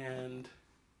 and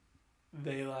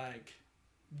they like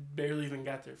barely even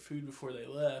got their food before they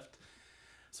left.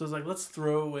 So I was like, let's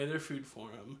throw away their food for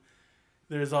them.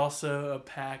 There's also a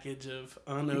package of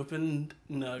unopened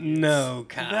nuggets. No,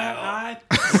 That Kyle. I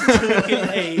took and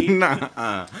ate.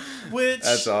 Nah. Which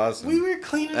That's awesome. We were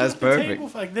cleaning That's up the perfect.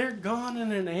 table. Like they're gone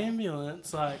in an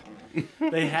ambulance. Like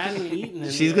they hadn't eaten.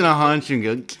 She's it. gonna haunt you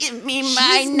and go, Give me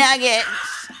my nuggets.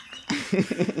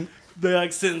 They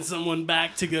like send someone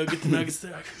back to go get the nuggets.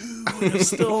 They're like, who would have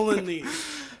stolen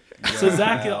these? So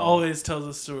Zach always tells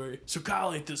a story. So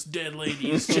Kyle ate this dead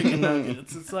lady's chicken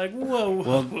nuggets. It's like, whoa.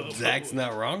 Well, whoa, Zach's whoa.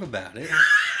 not wrong about it.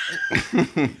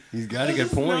 He's got a good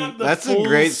That's not point. the That's a full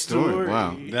great story.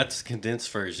 Wow. That's a condensed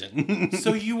version.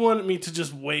 So you wanted me to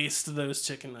just waste those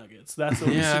chicken nuggets? That's what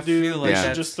we Yeah, I should do. feel like We should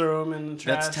that's- just throw them in the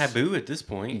trash. That's taboo at this You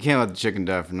point. can't let the chicken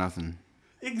die for nothing.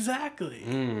 Exactly. I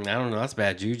don't know. That's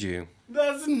bad juju.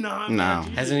 That's not. No. bad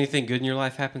juju. Has anything good in your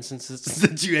life happened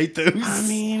since you ate those? I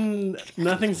mean,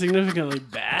 nothing significantly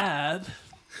bad.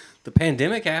 the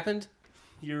pandemic happened.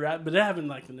 You're right, but it happened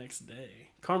like the next day.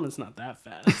 Karma's not that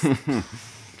fast.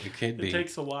 It could It be.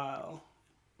 takes a while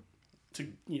to,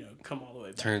 come all the way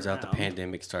back. Turns out the around.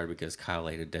 pandemic started because Kyle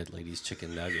ate a dead lady's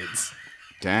chicken nuggets.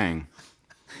 Dang.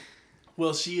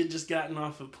 Well, she had just gotten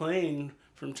off a plane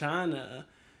from China,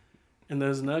 and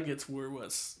those nuggets were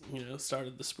what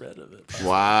started the spread of it. Or if I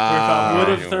Wow. would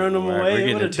have thrown them We're away, getting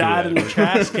it would have into died it. in the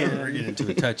trash We're can. getting into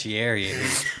a touchy area.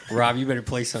 Rob, you better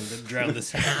play something to drown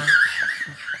this out.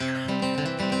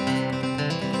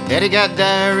 Daddy got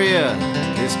diarrhea.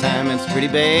 This time it's pretty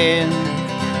bad.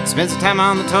 Spends the time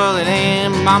on the toilet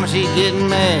and mama she getting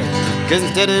mad. Cause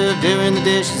instead of doing the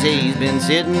dishes, he's been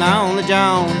sitting on the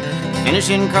john,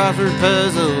 finishing crossword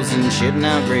puzzles and shitting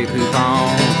out great poop on.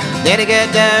 Daddy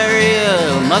got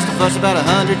diarrhea, must have flushed about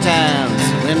 100 times.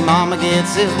 When mama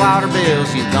gets his water bill,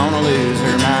 she's gonna lose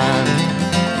her mind.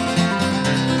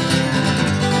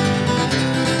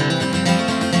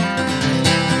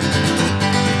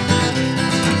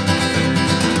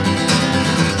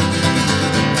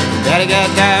 Daddy got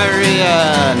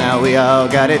diarrhea, now we all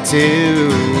got it too.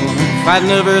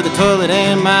 Fighting over the toilet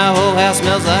and my whole house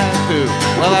smells like poop.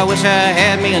 Well, I wish I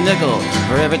had me a nickel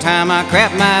for every time I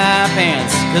crap my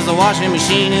pants. Cause the washing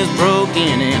machine is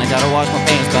broken and I gotta wash my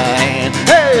pants by hand.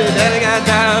 Hey, Daddy got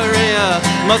diarrhea,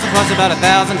 must have flushed about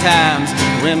 1,000 times.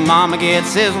 When mama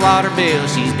gets his water bill,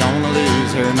 she's gonna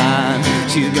lose her mind.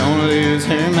 She's gonna lose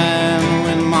her mind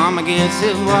when mama gets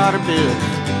his water bill.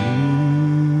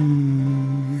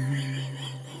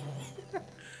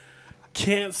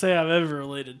 Can't say I've ever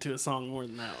related to a song more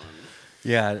than that one.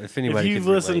 Yeah, if anybody If you've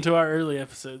could listened relate. to our early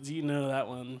episodes, you know that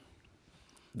one.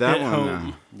 That Hit one,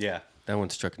 home. Yeah, that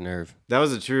one struck a nerve. that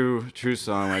was a true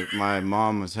song. Like my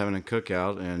mom was having a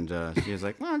cookout, and she was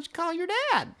like, "Why don't you call your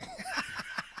dad?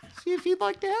 See if he'd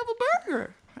like to have a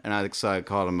burger." And I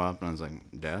called him up, and I was like,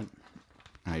 "Dad,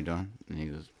 how you doing?" And he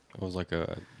goes, I was like,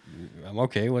 I'm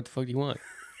okay. What the fuck do you want?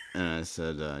 and I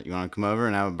said, "You want to come over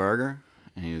and have a burger?"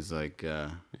 And he was like,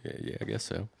 Yeah, I guess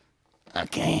so. "I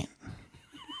can't.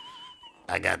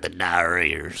 I got the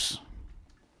diarrheas."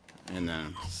 And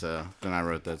then I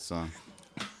wrote that song.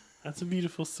 That's a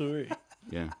beautiful story.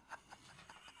 Yeah.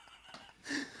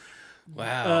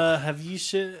 Wow. Have you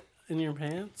shit in your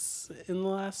pants in the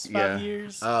last 5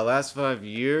 years? Last 5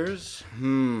 years?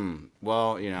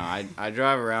 Well, I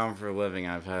drive around for a living.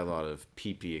 I've had a lot of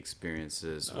pee-pee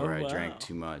experiences where I wow. drank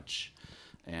too much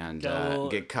and Got a little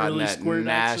get caught in early that squirt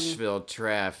action? Nashville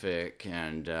traffic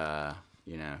and, got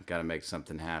to make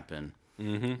something happen.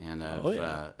 Mm-hmm. And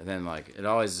then, it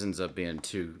always ends up being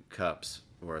 2 cups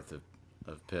worth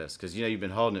of piss because, you've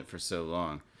been holding it for so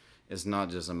long. It's not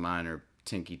just a minor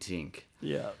tinky tink.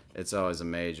 Yeah. It's always a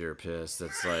major piss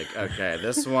that's like, okay,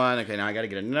 this one, okay, now I got to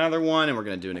get another one, and we're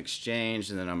going to do an exchange,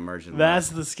 and then I'm merging That's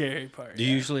them. the scary part. Do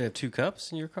you usually have 2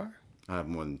 cups in your car? I have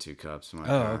more than 2 cups in my Oh,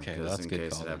 car, okay, well, just that's in good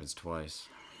case call it then. happens twice.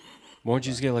 Why don't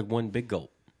you just get like one big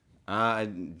gulp I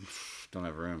don't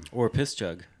have room. or a piss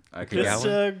jug? I A could, Piss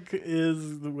gallon? jug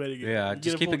is the way to go. Yeah, You get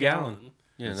just keep full a gallon.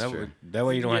 Yeah, That's that true. that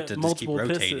way you don't have get to just keep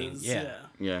multiple rotating. pisses, Yeah,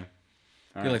 yeah,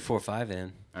 get like 4 or 5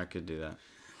 in. I could do that.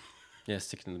 Yeah,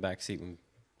 stick it in the back seat when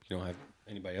you don't have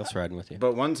anybody else riding with you.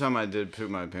 But one time I did poop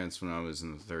my pants when I was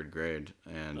in the 3rd grade,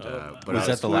 and but Was I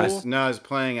that the last- No, I was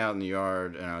playing out in the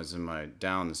yard, and I was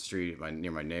down the street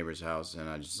near my neighbor's house, and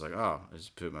I just I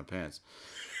just pooped my pants.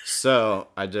 So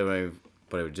I did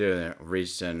what I would do, and I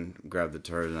reached in, grabbed the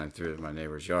turd, and I threw it in my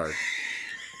neighbor's yard.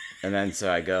 And then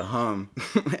so I go home,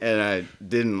 and I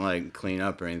didn't clean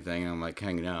up or anything. I'm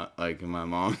hanging out in my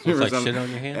mom's room or like something. shit on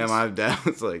your hands? And my dad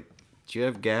was like, "Do you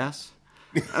have gas?"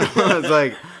 I was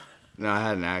like, "No, I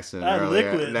had an accident That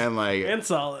earlier." liquid And then and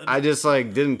solid. I just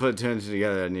didn't put 2 and 2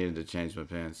 together. I needed to change my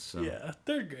pants. So. yeah,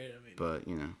 3rd grade. I mean, But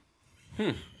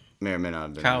may or may not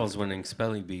have been. Kyle was winning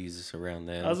spelling bees around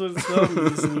then. I was with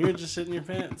these, and you were just shitting your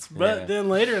pants. But Yeah. then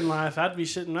later in life, I'd be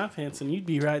shitting my pants, and you'd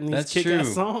be writing these That's kick-ass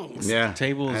true. songs. Yeah,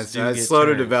 Tables do I get slow to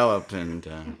turned. develop,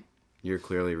 and you're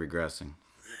clearly regressing.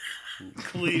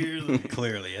 Clearly.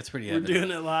 Clearly, that's pretty We're evident.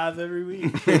 doing it live every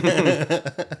week.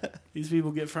 These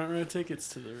people get front row tickets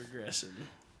to the regression.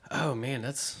 Oh man,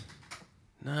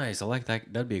 Nice. I like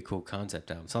that. That'd be a cool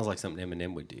concept album. Sounds like something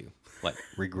Eminem would do. Like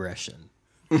regression.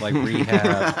 Like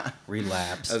rehab,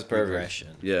 relapse, That's perfect. regression.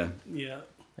 Yeah, Yeah.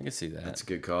 I can see that. that's a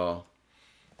good call.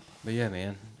 But yeah,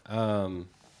 man.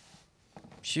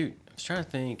 Shoot. I was trying to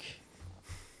think.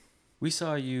 We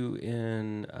saw you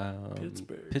in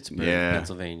Pittsburgh, Yeah.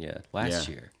 Pennsylvania last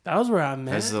Yeah. year. That was where I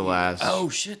met. That's the you. last. Oh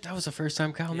shit, that was the first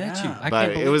time Kyle met you. Yeah. I but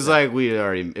can't it believe was that. like we had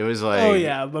already. It was like. Oh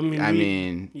yeah, but I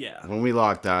mean, yeah. when we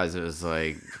locked eyes, it was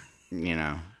like, you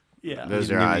know, Yeah. those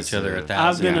We've are known eyes each other to- a I've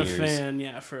thousand been a years.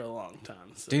 fan, for a long time.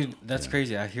 So. Dude, that's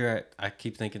crazy. I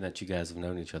keep thinking that you guys have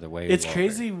known each other way. It's longer.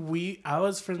 crazy. I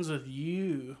was friends with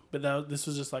you, but this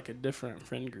was just like a different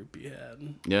friend group you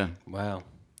had. Yeah. Wow,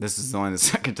 This is only the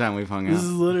second time we've hung This is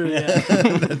out. literally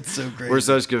that's so great. We're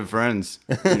such good friends.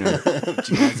 You know?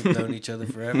 You guys have known each other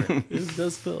forever. it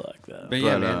does feel like that. But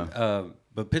yeah, But, man.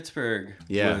 But Pittsburgh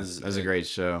Yeah, was that was a great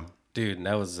show. dude. And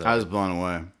that was I was blown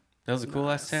away. that was a cool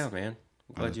ass town, man.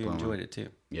 I'm glad was you blown enjoyed it too.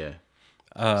 Yeah.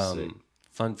 Sick.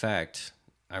 Fun fact: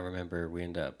 I remember we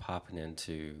ended up popping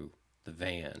into the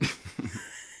van,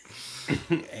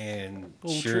 and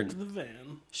Full trip to the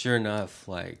van. sure enough,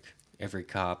 like every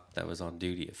cop that was on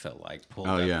duty, it felt like pulled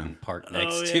Oh, up yeah. and parked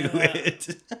next Oh, to yeah.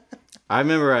 it. I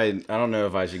remember I don't know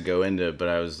if I should go into it, but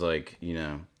I was like, you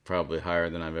know, probably higher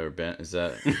than I've ever been. Is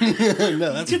that?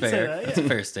 No, that's could say fair. that, That's a yeah.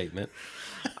 fair statement.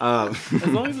 As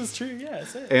long as it's true, yeah,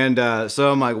 say it. And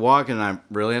so I'm like walking, and I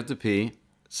really have to pee.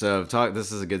 So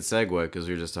this is a good segue because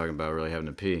we were just talking about really having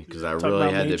to pee because I Talk really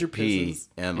about had to major pee, pisses.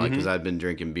 and like because I'd been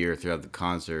drinking beer throughout the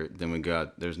concert. Then we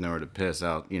got there's nowhere to piss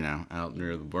out, you know, out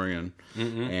near the Brian,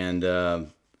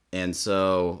 and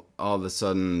so all of a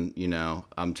sudden, you know,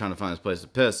 I'm trying to find this place to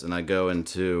piss, and I go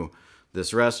into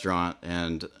this restaurant,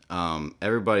 and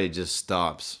everybody just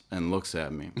stops and looks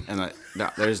at me, and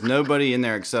there's nobody in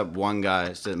there except one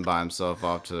guy sitting by himself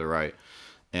off to the right,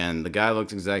 and the guy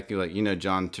looks exactly like, you know,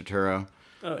 John Turturro.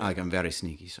 Like, I'm very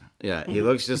sneaky, sir. Yeah, he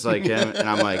looks just like him, and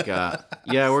I'm like,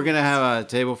 yeah, we're gonna have a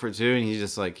table for two, and he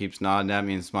just like keeps nodding at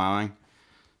me and smiling,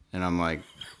 and I'm like,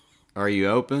 are you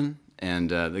open? And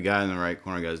the guy in the right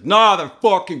corner goes, nah, they're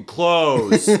fucking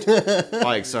closed,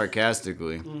 like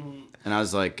sarcastically, and I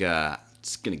was like,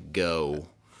 just gonna go,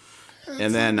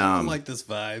 and then I like this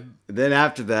vibe. then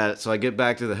after that, so I get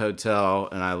back to the hotel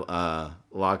and I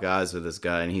lock eyes with this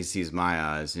guy, and he sees my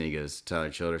eyes and he goes,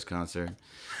 Tyler Childers concert.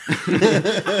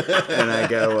 And I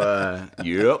go,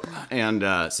 yep. And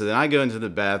so then I go into the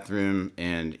bathroom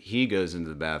and he goes into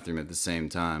the bathroom at the same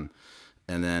time.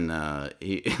 And then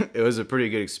it was a pretty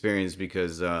good experience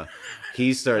because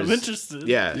he starts. I'm interested.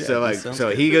 Yeah, so this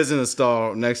sounds he goes in the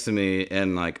stall next to me,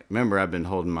 and like, remember, I've been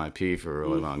holding my pee for a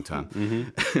really long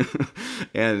time,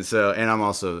 and I'm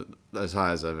also as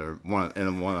high as I've ever one of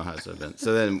the highest I've been.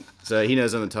 So he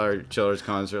knows I'm the Tyler Childers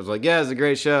concert. I was like, yeah, it was a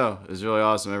great show. It was really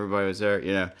awesome. Everybody was there,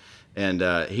 you know, and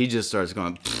he just starts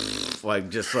going. Like,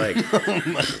 just like, oh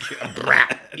my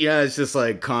God. Yeah, it's just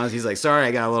like, he's like, sorry,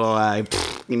 I got a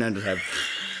little, you know, just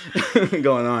have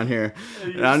going on here.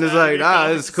 And I'm just like,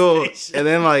 it's cool. And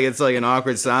then, like, it's like an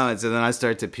awkward silence. And then I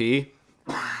start to pee,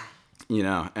 you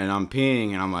know, and I'm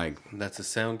peeing, and I'm like, That's a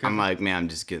sound. I'm like, man, I'm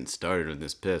just getting started with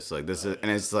this piss. Like, this is, and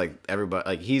it's like, everybody,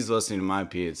 like, he's listening to my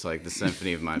pee. It's like the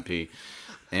symphony of my pee.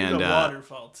 And, The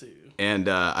waterfall too. and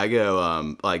I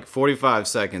go, like 45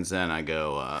 seconds in, I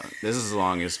go, this is the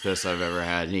longest piss I've ever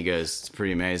had. And he goes, it's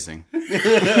pretty amazing.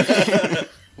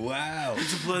 Wow.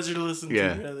 It's a pleasure to listen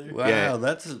Yeah. to, brother. Wow, Yeah.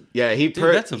 that's Yeah,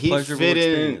 that's a he pleasurable fit in.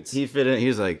 experience. He fit in. He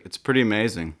was like, it's pretty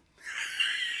amazing.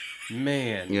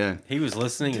 man. Yeah. He was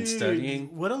listening and Dude, studying.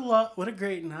 what a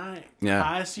great night. Yeah.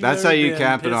 Highest you've That's ever how you been,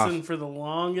 cap it off. pissing for the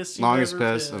longest Longest you've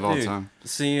ever piss of pissed. all Dude, time.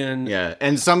 seeing Yeah,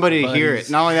 and somebody to hear Buddies.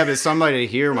 it. Not only that, but somebody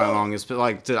to hear my longest. But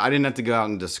like, I didn't have to go out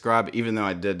and describe it, even though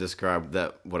I did describe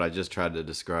that what I just tried to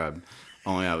describe.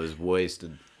 Only I was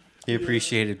wasted. he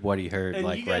appreciated what he heard, And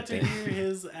like you got right to there. hear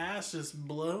his ass just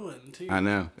blowing too. I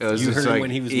know. It was You just heard him like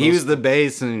when he was was most- the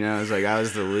bass, and you know, it was like I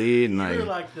was the lead, and You were like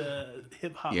like the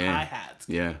hip hop Yeah. hi hats.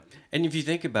 yeah. And if you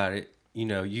think about it, you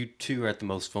know, you two are at the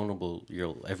most vulnerable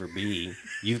you'll ever be.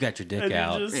 You've got your dick And you're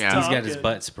out. just He's got his talking.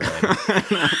 butt spread.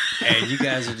 And you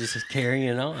guys are just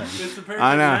carrying on. It's the perfect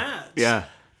I know. match. Yeah.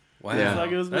 Wow. Yeah. It's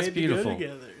like it was That's made beautiful. to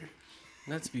go together.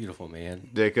 That's beautiful, man.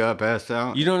 Dick up, ass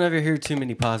out. You don't ever hear too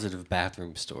many positive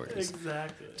bathroom stories.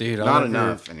 Exactly. Dude, all Not I've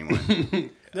enough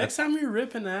anyway. Next time you're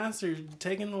ripping ass or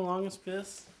taking the longest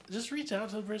piss, just reach out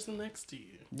to the person next to you.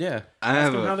 Yeah. I Ask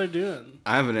have them how a they're doing.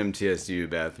 I have an MTSU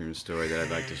bathroom story that I'd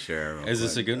like to share. real Is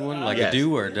this a quick. good one? Like Yes. a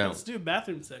do or a Let's don't? do a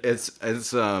bathroom segment.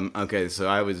 It's okay. So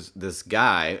I was this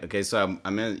guy. Okay, so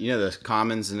I'm in, you know, the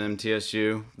commons in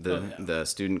MTSU, the Oh, yeah. the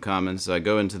student commons. So I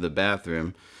go into the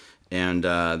bathroom, and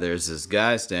there's this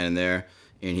guy standing there,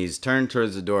 and he's turned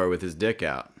towards the door with his dick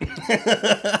out,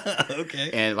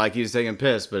 Okay. and like he was taking a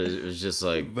piss, but it was just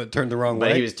like, But turned the wrong but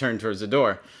way. he was turned towards the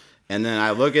door, and then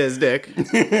I look at his dick,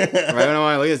 right when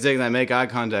I look at his dick, and I make eye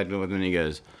contact with him, and he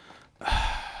goes,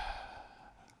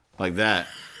 like that.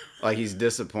 Like he's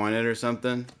disappointed or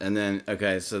something, and then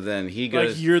so then he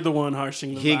goes. Like you're the one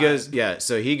harshing the He vibe. goes,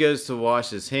 so he goes to wash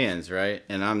his hands, right?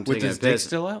 And I'm With taking his a dick piss.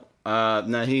 still out?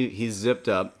 No, he's zipped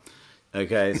up.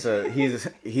 Okay, so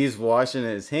he's washing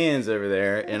his hands over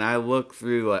there, and I look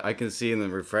through, like I can see in the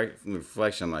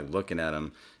reflection, I'm like looking at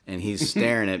him, and he's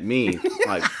staring at me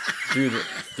like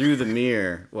through the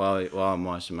mirror while I'm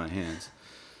washing my hands.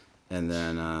 And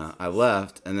then I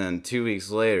left, and then 2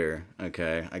 weeks later, I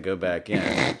go back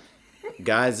in.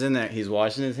 Guy's in there. He's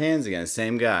washing his hands again.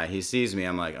 Same guy. He sees me.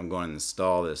 I'm like, I'm going in the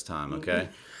stall this time, okay?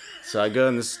 So I go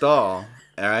in the stall,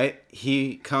 all right?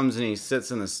 He comes and he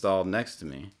sits in the stall next to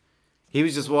me. He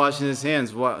was just washing his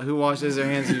hands. Who washes their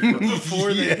hands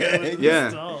Before they go into the Yeah.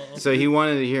 stall. So he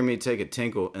wanted to hear me take a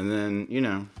tinkle, and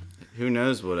then, who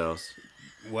knows what else.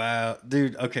 Wow.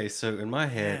 Dude, okay, so in my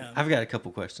head, Damn. I've got a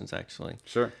couple questions, actually.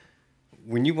 Sure.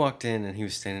 When you walked in and he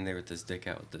was standing there with his dick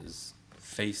out, with his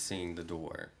facing the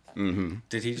door,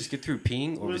 did he just get through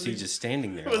peeing, or was he just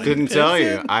standing there? Like, Couldn't tell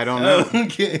you. I don't know.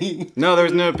 okay. No, there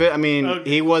was no pit. I mean, Okay.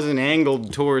 he wasn't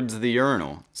angled towards the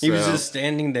urinal. He was so- just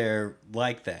standing there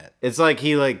like that. It's like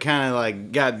he kind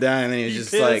of got done, and then he was He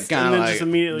just pissed kind and of then just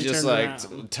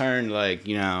immediately turned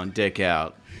turned dick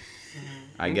out.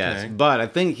 I guess, Okay. but I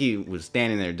think he was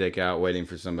standing there, dick out, waiting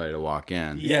for somebody to walk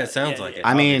in. Yeah, it sounds like it.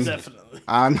 I mean, definitely.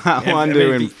 I'm not Yeah, one I to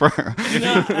mean, infer.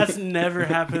 No, that's never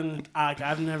happened.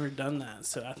 I've never done that,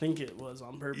 so I think it was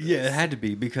on purpose. Yeah, it had to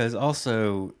be, because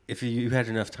also, if you had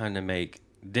enough time to make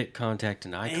dick contact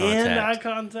and eye and contact, eye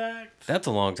contact. that's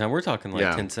a long time. We're talking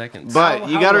like 10 seconds. But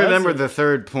you How got to was remember it? the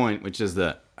third point, which is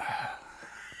the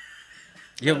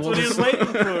yeah, That's what he was waiting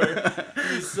for.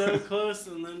 He was so close,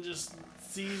 and then just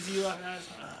sees you like that.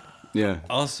 yeah.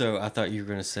 Also, I thought you were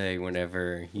going to say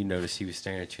whenever you noticed he was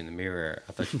staring at you in the mirror,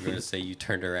 I thought you were going to say you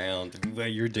turned around while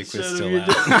your dick was Showed him still your out.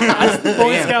 dick. That's the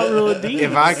Boy Scout rule of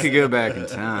If I could go back in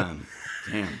time,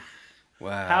 damn,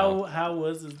 Wow. How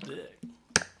was his dick?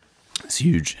 it's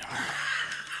huge.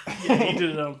 Yeah, he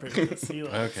did it on purpose. He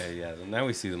likes- Okay, yeah. Now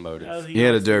we see the motive. He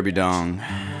had a likes to derby watch. dong.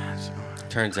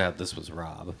 Turns out this was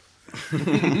Rob.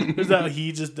 Turns out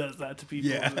he just does that to people.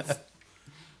 Yeah. It's-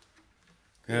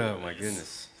 Oh my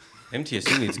goodness.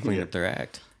 MTSU needs to clean up their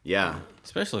act, Yeah.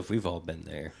 especially if we've all been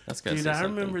there. That's got to Dude, say I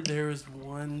something. remember there was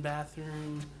one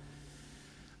bathroom.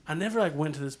 I never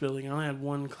went to this building. I only had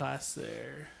one class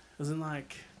there. It was in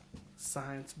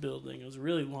science building. It was a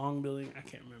really long building. I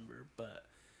can't remember, but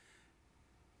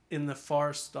in the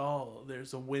far stall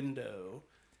there's a window,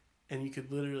 and you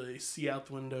could literally see out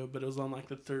the window. But it was on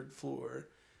the third floor,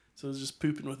 so it was just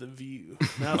pooping with a view.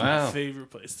 That was Wow. my favorite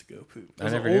place to go poop. It I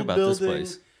was an never knew old about this building,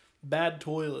 place. Bad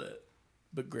toilet,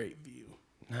 but great view.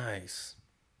 Nice.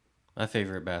 My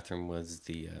favorite bathroom was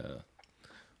the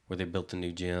where they built the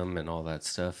new gym and all that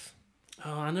stuff.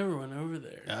 Oh, I never went over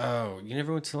there. Oh, you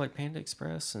never went to Panda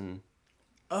Express and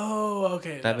Oh,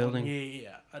 okay. That one. building?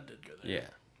 Yeah. I did go there. yeah,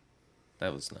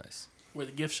 that was nice. Where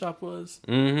the gift shop was.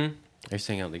 Mm-hmm. I used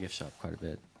to hang out in the gift shop quite a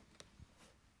bit.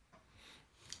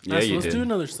 Yeah, Nice, you let's did. do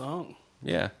another song.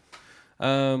 Yeah.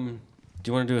 Do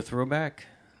you want to do a throwback?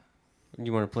 Or do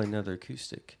you want to play another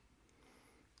acoustic?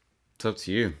 It's up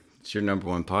to you. It's your number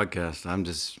one podcast. I'm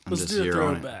Let's just do a here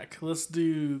on it. throwback. Let's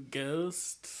do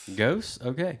Ghost. Ghosts?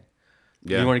 Okay.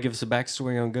 Yeah. You want to give us a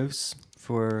backstory on Ghosts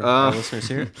for our listeners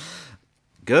here?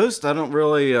 Ghost, I don't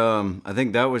really. I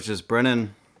think that was just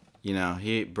Brennan.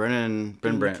 Brennan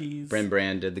keys.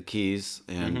 Brand did the keys,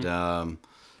 and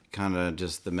kind of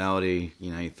just the melody.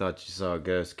 You thought you saw a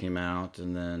ghost came out,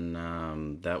 and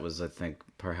then that was, I think,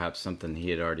 perhaps something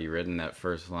he had already written that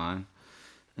first line,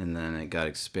 and then it got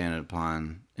expanded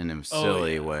upon in a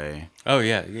silly way. Oh,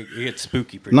 yeah. You get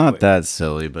spooky pretty Not quick. that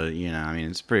silly, but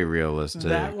it's pretty realistic.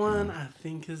 That one I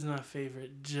think is my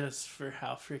favorite, just for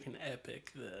how freaking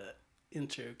epic the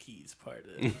intro keys part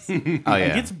is. Oh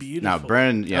yeah, it's beautiful. No,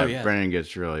 Brennan. Yeah, Oh, yeah. Brennan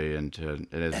gets really into it.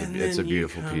 It is. And It's a then you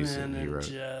beautiful come piece in that he and wrote.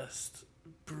 just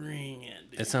bring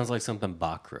it. Dude. It sounds like something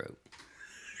Bach wrote.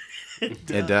 It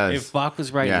does. If Bach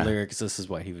was writing Yeah. lyrics, this is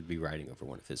what he would be writing over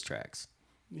one of his tracks.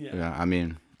 Yeah. Yeah, I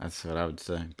mean that's what I would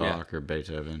say. Bach Yeah. or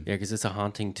Beethoven. Yeah, because it's a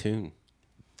haunting tune.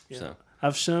 Yeah. So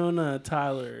I've shown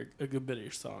Tyler a good bit of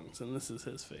your songs, and this is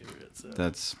his favorite. So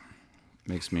That's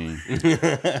makes me.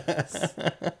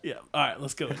 yeah. All right,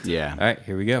 let's go. Yeah. all right,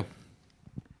 here we go.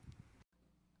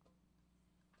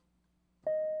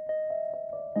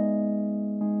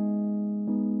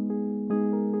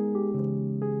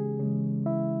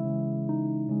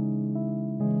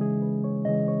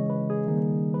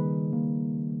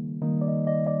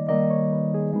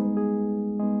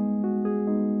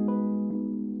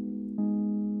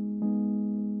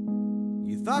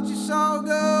 thought you saw a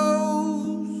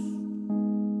ghost,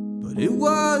 but it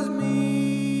was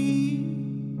me.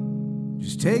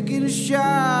 Just taking a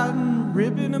shot and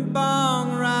ripping a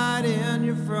bong right in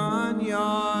your front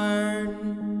yard.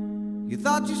 You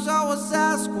thought you saw a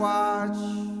Sasquatch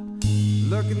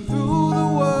lurking through the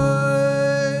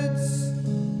woods,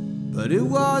 but it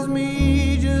was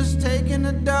me just taking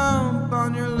a dump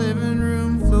on your living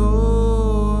room floor.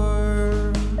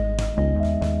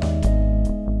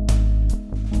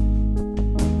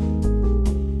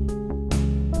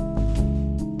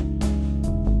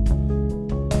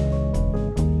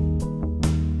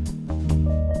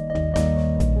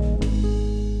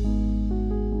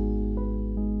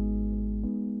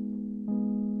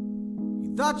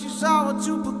 Thought you saw a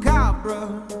chupacabra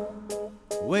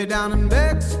way down in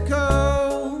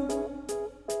Mexico,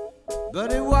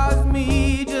 but it was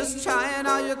me just trying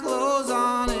all your clothes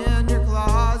on in your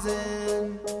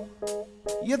closet.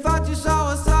 You thought you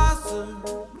saw a saucer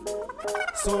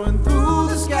soaring through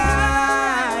the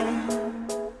sky,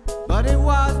 but it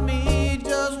was me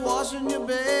just washing your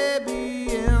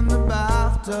baby in the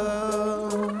bathtub.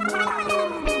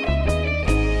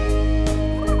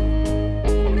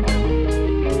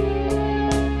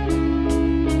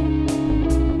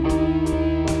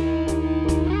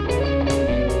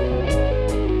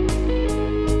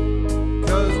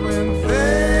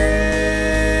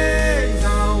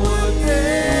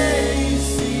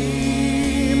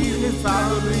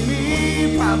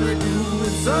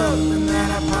 Something that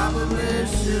I probably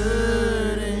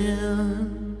shouldn't.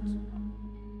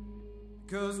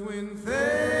 'Cause when things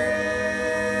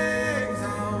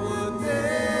are what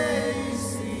they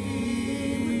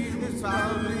seem, it's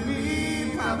probably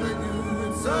me, probably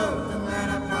doing something that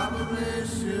I probably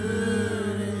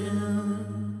shouldn't.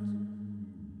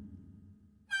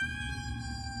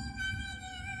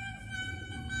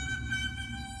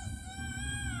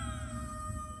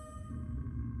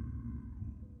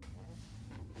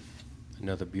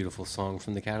 Another beautiful song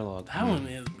from the catalog. That one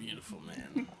is beautiful,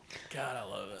 man. God, I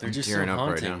love it. They're just so tearing up right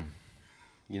haunting. now.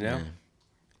 You know? Yeah.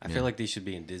 I feel like they should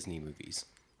be in Disney movies.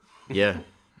 Yeah,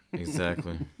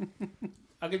 exactly.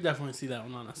 I could definitely see that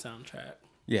one on a soundtrack.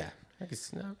 Yeah. I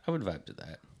would vibe to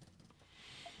that.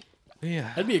 But yeah.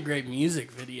 That'd be a great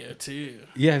music video too.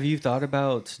 Yeah, have you thought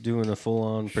about doing a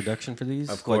full-on production for these?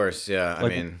 Of course, yeah. I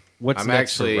like, mean, what's I'm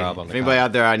next for actually. Rob on If the anybody Cop?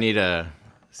 out there, I need a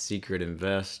secret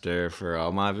investor for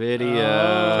all my videos.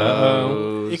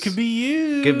 Uh-oh. It could be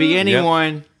you. Could be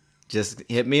anyone. Just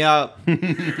hit me up.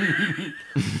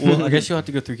 Well, I guess you'll have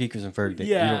to go through Keekers and Ferg.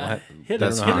 Yeah. Hit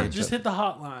That's us. fine. Just hit the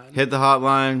hotline. Hit the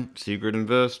hotline. Secret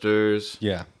investors.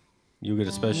 Yeah. You'll get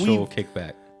a special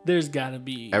kickback. There's got to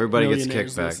be. Everybody gets a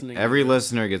millionaires kickback. listening. Every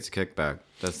listener gets a kickback.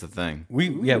 That's the thing.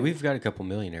 We've got a couple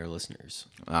millionaire listeners.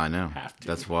 I know. Have to.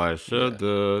 That's why I said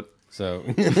that. So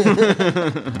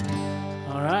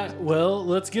All right. Well,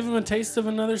 let's give them a taste of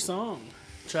another song.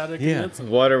 Try to convince them.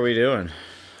 What are we doing?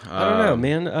 I don't know,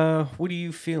 man. What are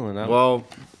you feeling? Well,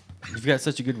 You've got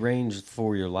such a good range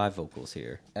for your live vocals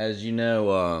here. as you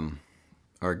know,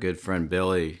 our good friend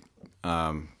Billy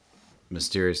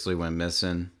mysteriously went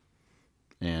missing,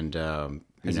 and Has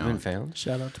you it know, been found?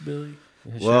 Shout out to Billy.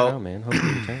 Yeah, Well- shout out, man. Hope you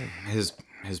return.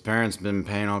 his parents been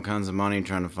paying all kinds of money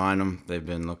trying to find him. They've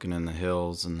been looking in the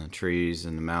hills and the trees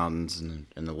and the mountains and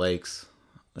the lakes.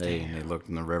 They looked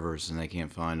in the rivers and they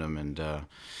can't find him. And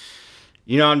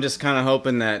you know, I'm just kind of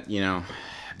hoping that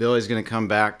Billy's gonna come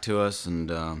back to us. And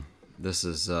this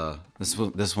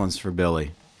one's for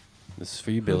Billy. This is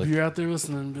for you, If Billy. you're out there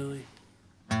listening, Billy.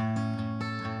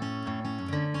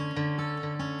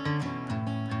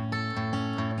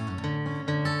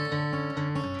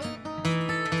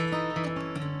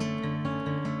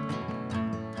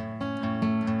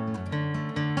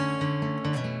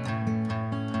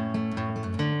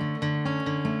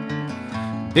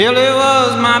 Billy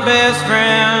was my best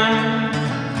friend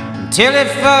until he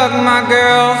fucked my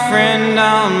girlfriend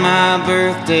on my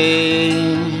birthday.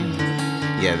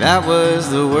 Yeah, that was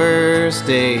the worst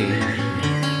day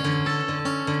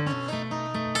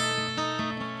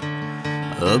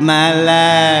of my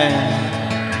life.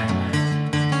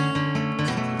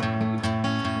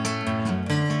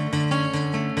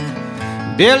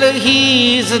 Billy,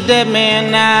 he's a dead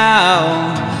man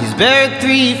now. He's buried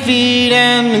 3 feet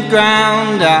in the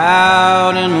ground,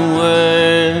 out in the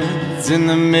woods, in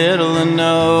the middle of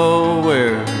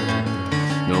nowhere.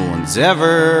 No one's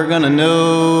ever gonna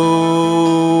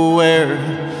know where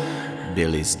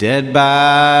Billy's dead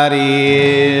body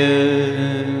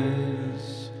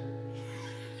is.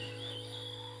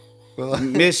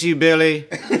 Miss you, Billy.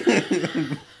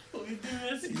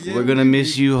 We're gonna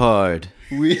miss you hard.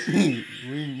 We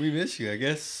miss you, I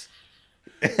guess.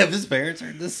 Have his parents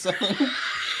heard this song?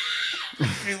 I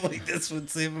feel like this would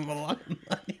save him a lot of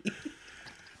money.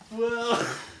 Well,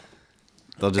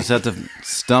 They'll just have to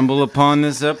stumble upon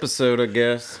this episode, I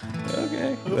guess.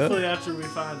 Okay. hopefully after we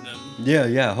find them. Yeah.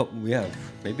 Yeah.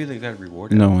 Maybe they got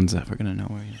rewarded. No one's ever gonna know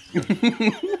where he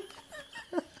is.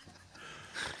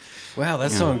 Wow,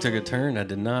 that song took a turn. I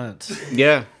did not.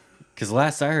 Yeah, Because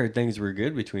last I heard, things were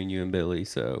good between you and Billy.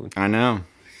 So I know.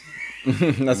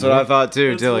 That's what I thought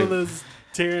too, It's till one he of those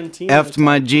Tarantino. effed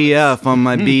my GF on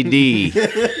my BD.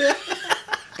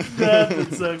 That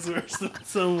sucks worse than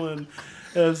someone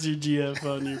F's your GF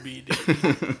on your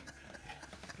BD.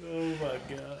 Oh my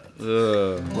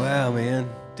god. wow, man,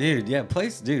 dude, yeah, play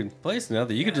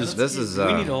another. You could just. This is,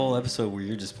 we need a whole episode where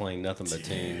you're just playing nothing but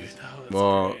tunes.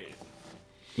 Well,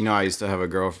 you know, I used to have a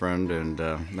girlfriend, and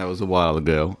that was a while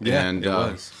ago. Yeah, and it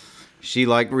was. she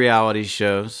liked reality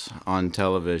shows on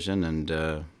television, and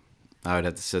I would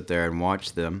have to sit there and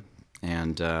watch them.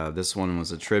 And this one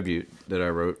was a tribute that I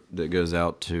wrote that goes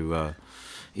out to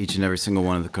each and every single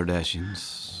one of the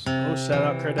Kardashians. Oh, shout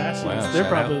out Kardashians. Wow, They're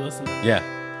shout probably out. listening. Yeah,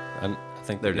 I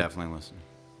think They're they did. definitely listening.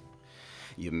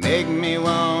 You make me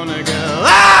wanna go.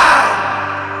 Ah!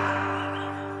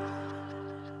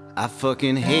 I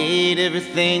fucking hate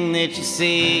everything that you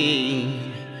say.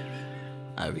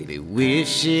 I really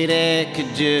wish that I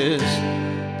could just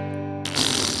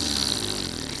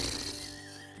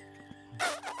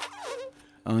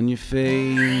on your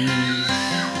face.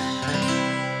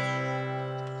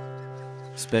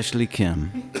 Especially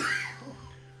Kim.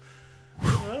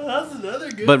 That's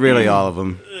another good But really all of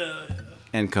them.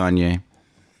 And Kanye.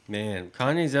 Man,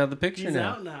 Kanye's out of the picture He's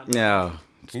now. out now. Yeah.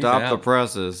 Stop the out.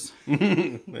 presses.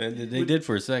 They did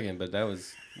for a second, but that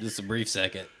was just a brief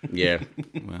second. Yeah.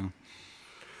 Well,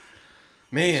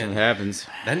 it Man, happens.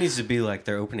 that needs to be like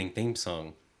their opening theme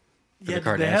song. Yeah,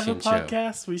 the do they have a Kardashian show.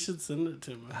 podcast? We should send it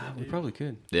to them. We probably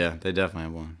could. Yeah, they definitely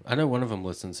have one. I know one of them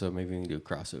listens, so maybe we can do a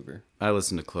crossover. I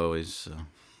listen to Chloe's, so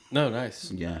No, nice.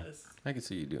 yeah. I can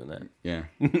see you doing that. Yeah,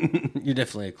 You're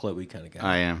definitely a Chloe kind of guy.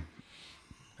 I am.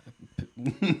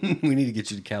 We need to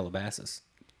get you to Calabasas.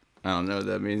 I don't know what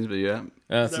that means, but yeah.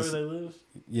 Is that where they live?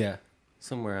 Yeah,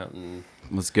 somewhere out in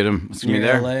Let's get them. Let's get me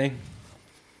near there. LA.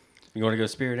 You want to go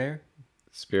Spirit Air?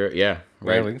 Spirit, yeah.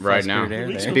 Right, Right, we can fly right now. Spirit Air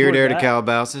We there. can Spirit afford Air to that.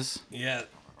 Calabasas. Yeah.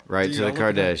 Right Dude, to the I'll look it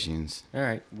up. Kardashians. All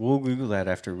right, we'll Google that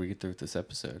after we get through with this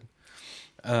episode.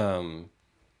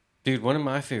 Dude, one of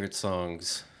my favorite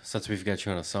songs, since we've got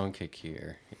you on a song kick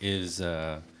here, is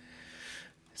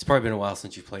it's probably been a while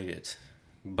since you played it,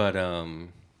 but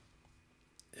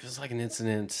it was like an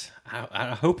incident.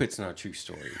 I hope it's not a true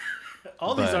story.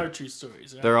 All these But- are true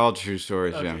stories, right? They're all true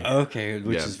stories, yeah. Okay,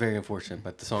 which Yeah. is very unfortunate,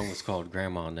 but the song was called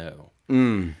Grandma No.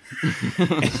 Mm.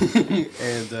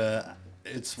 And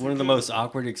it's one of the most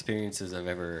awkward experiences I've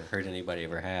ever heard anybody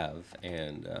ever have.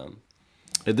 And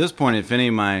At this point, if any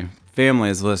of my family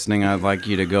is listening, I'd like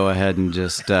you to go ahead and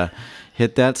just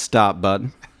hit that stop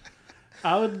button.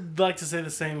 I would like to say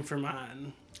the same for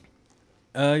mine.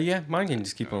 yeah, mine can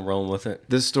just keep on rolling with it.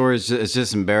 This story is it's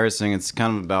just embarrassing. It's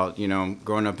kind of about, you know,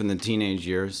 growing up in the teenage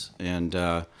years and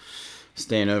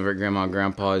staying over at Grandma and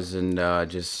Grandpa's and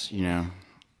just, you know,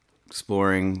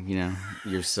 exploring, you know,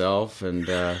 yourself and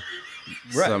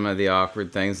some of the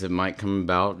awkward things that might come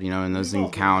about, you know, in those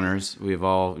encounters. We've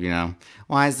all, you know,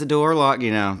 why is the door locked?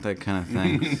 You know, that kind of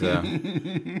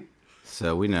thing.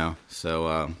 So we know.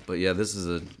 So, but yeah, this is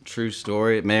a true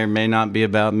story. It may or may not be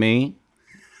about me.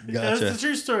 It's a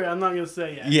true story. I'm not going to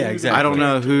say yet. Yeah, Who's exactly. I don't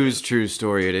know whose true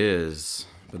story it is,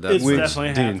 but that's It's definitely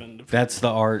Dude, happened. that's the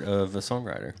art of a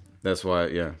songwriter. that's why.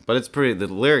 Yeah, but it's pretty. The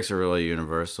lyrics are really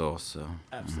universal. So,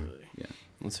 Absolutely.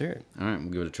 Let's hear it. all right, we'll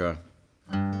give it a try.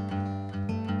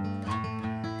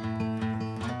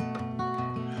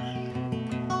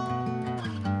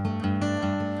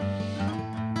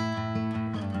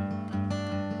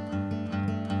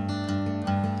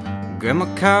 Grandma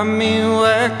caught me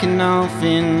working off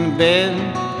in bed.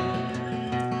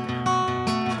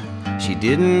 She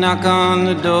didn't knock on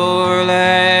the door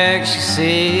like she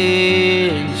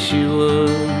said she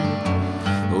would.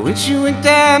 When she winked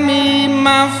at me,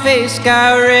 my face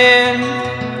got red.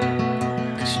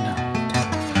 'Cause you know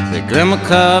that grandma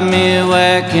caught me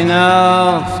whacking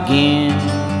off again.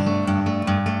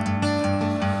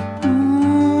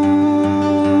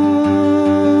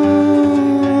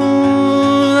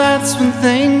 Ooh, that's when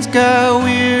things got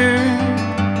weird.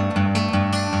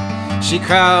 She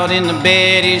crawled in the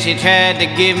bed and she tried to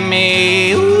give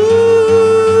me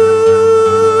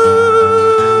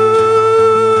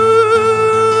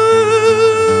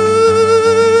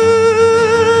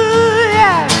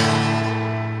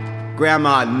yeah.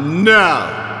 Grandma,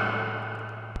 no.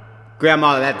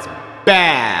 Grandma, that's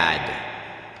bad.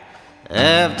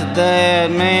 After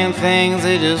that, man, things,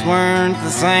 they just weren't the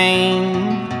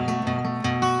same.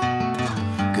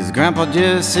 Cause Grandpa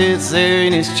just sits there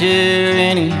in his chair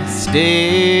and he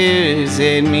stares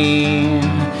at me.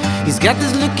 He's got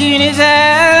this look in his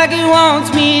eye like he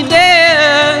wants me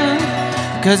dead.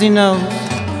 Cause he knows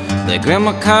that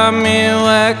Grandma caught me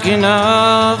whacking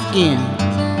off again.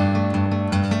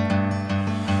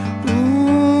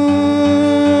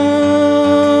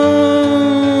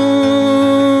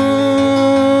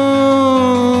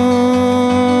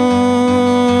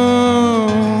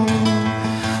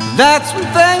 That's when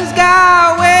things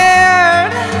got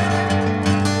weird.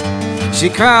 She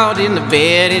crawled in the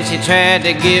bed and she tried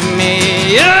to give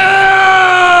me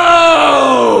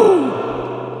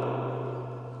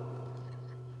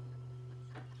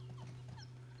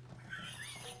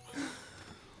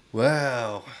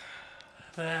Wow.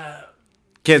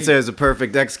 Can't say it was a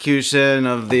perfect execution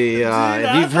of the.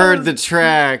 If you've heard the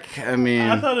track, I mean,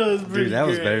 I thought it was pretty Dude, that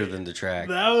was great. better than the track.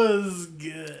 That was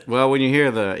good. well, when you hear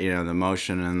the the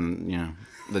motion and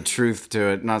the truth to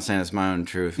it. Not saying it's my own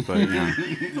truth, but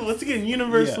Once again,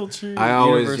 universal truth. I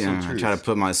always Universal I try to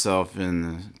put myself in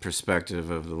the perspective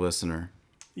of the listener.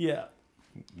 Yeah.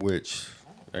 Which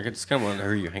I just kind of wonder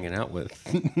who you're hanging out with.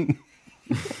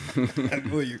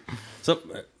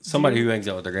 Somebody who hangs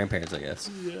out with their grandparents, I guess.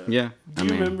 Yeah, Do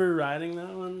you remember writing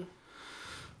that one?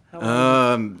 How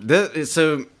long?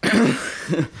 So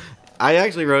I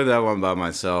actually wrote that one by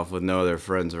myself with no other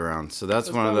friends around. So that's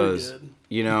one of probably those. good.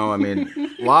 I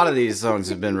mean, a lot of these songs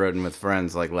have been written with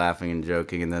friends, like laughing and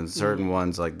joking, and then certain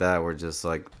ones like that were just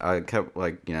like I kept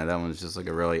like that one's just like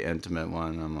a really intimate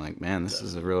one. And I'm like, man, this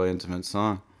is a really intimate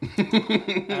song.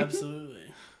 Absolutely.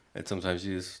 And sometimes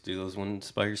you just do those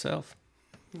ones by yourself.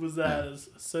 Was that a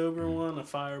sober one, a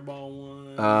fireball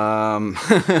one?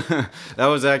 That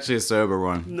was actually a sober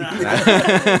one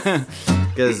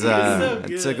because so it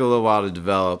good. took a little while to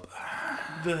develop.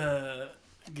 The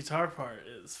guitar part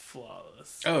is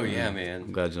flawless. Oh yeah, man.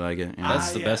 I'm glad you like it. Yeah.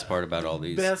 That's the yeah. best part about all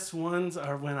these. Best ones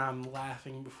are when I'm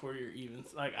laughing before you're even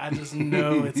like I just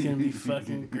know it's gonna be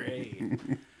fucking great.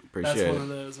 That's Appreciate one it. of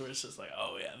those where it's just like,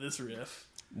 oh yeah, this riff.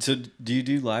 So do you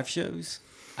do live shows?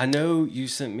 I know you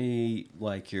sent me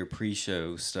like your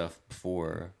pre-show stuff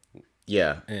before,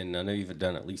 Yeah. and I know you've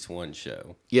done at least one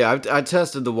show. Yeah, I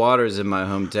tested the waters in my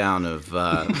hometown of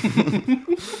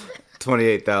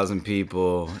 28,000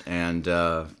 people, and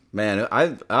man,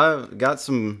 I got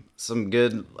some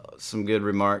good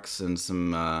remarks, and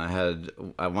some I had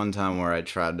at one time where I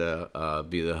tried to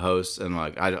be the host, and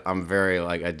like I'm very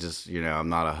like I just I'm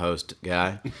not a host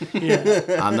guy.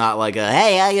 Yeah. I'm not like a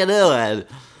hey, how you doing?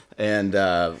 And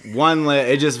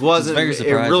it just wasn't. very It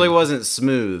surprising. really wasn't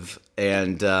smooth.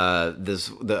 And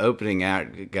the opening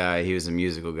act guy, he was a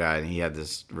musical guy, and he had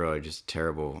this really just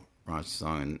terrible raunchy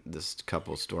song, and this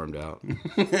couple stormed out.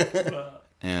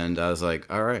 And I was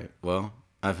like, all right, well,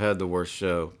 I've had the worst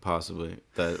show possibly.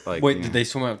 That like Wait, did they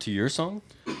swim out to your song?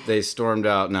 they stormed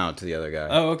out now to the other guy.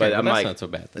 Oh, okay. But Well, I'm that's like, not so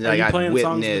bad then. Are like, you I playing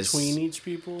songs witnessed between each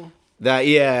people? that.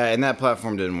 Yeah, and that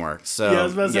platform didn't work. So Yeah, I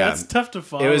was about to say, that's tough to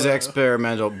follow. It was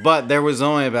experimental, but there was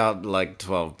only about like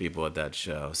 12 people at that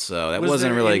show, so that Was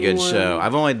wasn't there really a good anyone- show.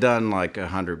 I've only done like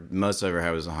 100. Most I've ever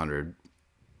had was 100,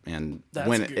 and That's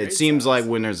when great it seems size. like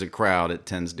when there's a crowd, it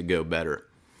tends to go better.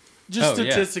 Just Oh,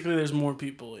 yeah. statistically, there's more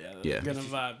people, that Yeah. are gonna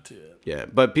vibe to it. Yeah,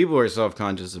 but people are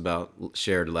self-conscious about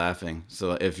shared laughing.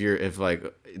 So if like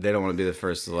they don't want to be the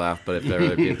first to laugh, but if there are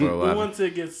other people who are But laughing, once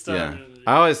it gets yeah. started,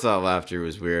 I always thought laughter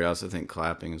was weird. I also think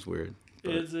clapping is weird.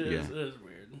 But, it is yeah, weird.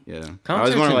 yeah. I always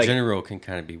Concerts wanna, in like, general can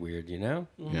kind of be weird, you know?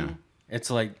 yeah. It's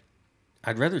like,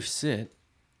 I'd rather sit,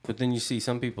 but then you see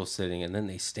some people sitting and then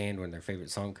they stand when their favorite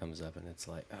song comes up, and it's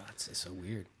like, oh, it's so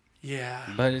weird. Yeah.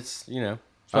 But it's,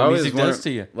 I what always music wonder, does to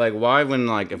you. like, why when,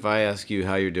 like, if I ask you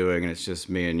how you're doing and it's just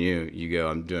me and you go,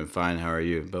 I'm doing fine, how are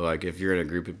you? But, like, if you're in a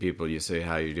group of people, you say,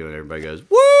 how you doing? Everybody goes,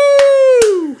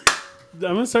 woo!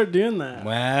 I'm gonna start doing that.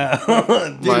 Wow.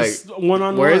 Like, Just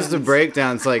one-on-ones. where's the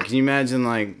breakdown? It's like, can you imagine,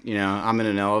 like, I'm in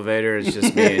an elevator, it's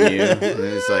just me and you. And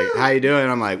it's like, how you doing?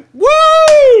 I'm like, woo!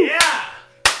 Yeah.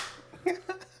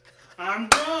 I'm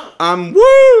drunk. I'm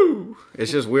woo!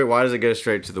 It's just weird. Why does it go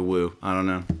straight to the woo? I don't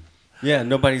know. Yeah,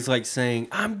 nobody's like saying,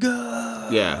 I'm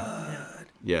good. Yeah.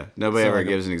 Yeah. Nobody So ever like a-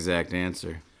 gives an exact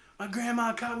answer. My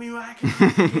grandma caught me whacking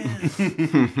off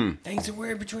again. Things are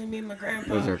weird between me and my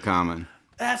grandpa. Those are common.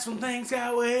 That's when things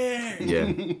got weird.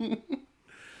 Yeah.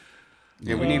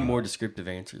 Yeah, we need more descriptive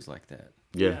answers like that.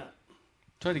 Yeah.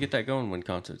 Try to get that going when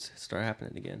concerts start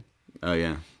happening again. Oh,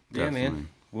 yeah. Yeah, Definitely. man.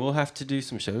 We'll have to do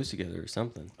some shows together or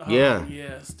something. Oh, Yeah.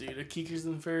 yes, dude. A Keekers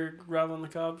and Fair Rob on the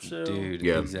Cobb show. Dude,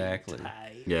 Yeah. exactly.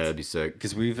 Tight. Yeah, that'd be sick.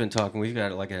 Because we've been talking, we've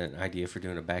got like an idea for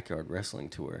doing a backyard wrestling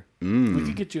tour. We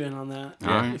could get you in on that.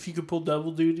 Alright. If you could pull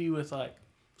double duty with like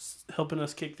helping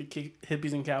us kick the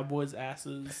hippies and cowboys'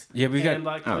 asses. Yeah, we got- and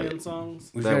like Oh, playing yeah.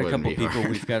 songs. We've That got a wouldn't couple be people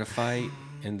hard. we've got to fight,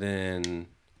 and then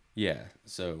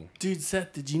so Dude,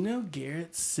 Seth, did you know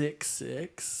Garrett's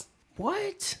 6'6"?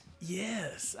 what?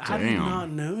 Yes, I did Damn. not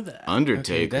know that. Okay,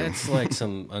 Undertaker. that's like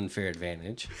some unfair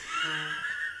advantage.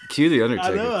 Cue the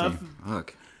Undertaker know, theme.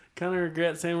 Fuck. Kind of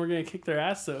regret saying we're gonna kick their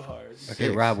ass so hard. Okay,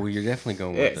 Rob, well, you're definitely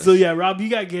going with us. So yeah, Rob, you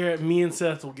got Garrett. Me and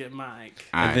Seth will get Mike.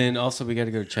 All And right. then also we got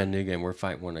to go to Chattanooga, and we're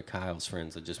fighting one of Kyle's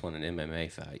friends that just won an MMA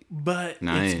fight. But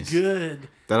Nice. it's good.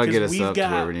 That'll 'cause get us we've up to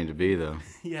got- where we need to be, though.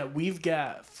 Yeah, we've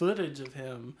got footage of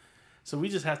him, so we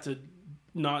just have to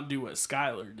not do what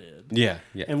Skylar did, Yeah,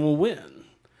 yeah, and we'll win.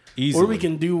 easily. Or we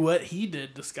can do what he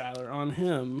did to Skylar on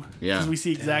him. Yeah. Because we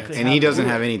see exactly And how he to doesn't do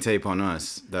have it. any tape on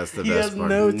us. That's the He best has part.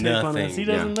 no tape on Nothing. us. He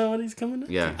doesn't Yeah. know what he's coming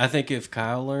into. Yeah. I think if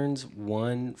Kyle learns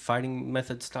one fighting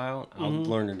method style, I'll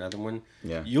learn another one.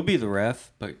 Yeah. You'll be the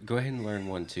ref, but go ahead and learn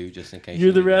one too, just in case.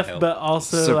 You're the you need ref, help. but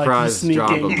also Surprise like you drop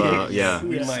sneaking. above. Yeah.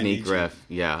 We might Sneak need you. ref.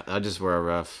 Yeah. I just wear a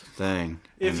ref thing.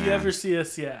 If and you then- ever see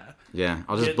us, yeah, Yeah.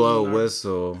 I'll just get blow a in our-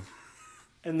 whistle,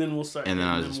 and then we'll start. And then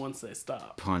hitting I'll them just- once they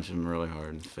stop. punch him really hard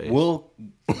in the face. Well,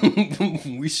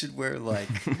 we should wear like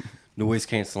noise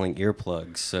canceling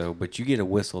earplugs. So, but you get a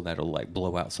whistle that'll like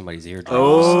blow out somebody's eardrums.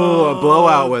 Oh, a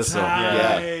blowout whistle.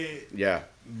 Yeah. Tight. Yeah.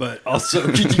 But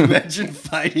also, could you imagine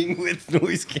fighting with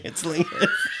noise canceling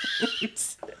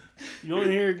headphones? You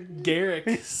only hear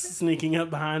Garrick sneaking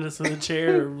up behind us with a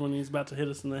chair when he's about to hit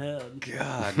us in the head.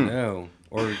 God no!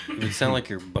 Or it would sound like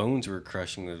your bones were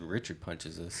crushing when Richard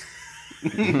punches us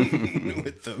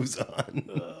with those on.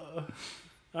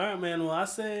 All right, man. Well, I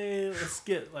say let's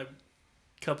get like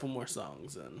a couple more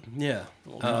songs in. Yeah.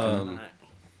 We'll be done tonight.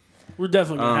 We're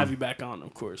definitely gonna have you back on,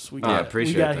 of course. We I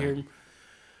appreciate we got that. here.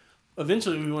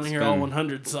 Eventually, we want to hear been- all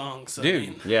 100 songs. So, I Dude.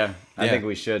 mean, Yeah. I Yeah. think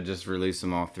we should just release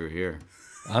them all through here.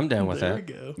 I'm down with there we that.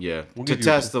 go. Yeah. We'll to give you-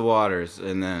 test the waters,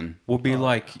 and then We'll be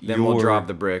like then your, we'll drop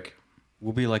the brick.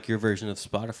 We'll be like your version of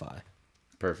Spotify.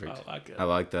 Perfect. I like it. I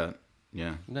like that.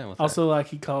 Yeah. I'm down with Also, like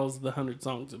he calls the 100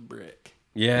 songs a brick.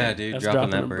 that. Yeah, dude, That's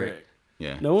dropping dropping that a brick. brick.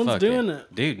 Yeah. No one's Fuck doing yeah.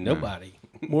 it. Dude. Nobody.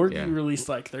 Morgie Yeah. released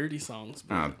like 30 songs.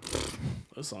 But Uh,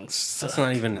 those songs That's suck.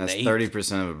 not even an that's eighth.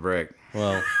 30% of a brick.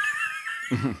 Well,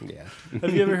 yeah.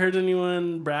 Have you ever heard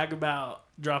anyone brag about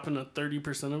dropping a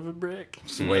 30% of a brick?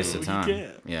 It's a waste of You time.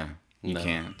 can't. Yeah. You No.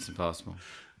 can't. It's impossible.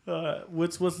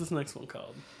 What's this next one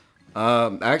called?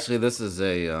 Actually, this is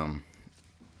a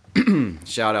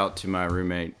shout out to my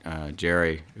roommate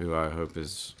Jerry, who I hope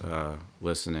is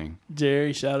listening.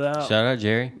 Jerry, shout out. Shout out,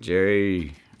 Jerry.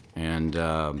 Jerry, and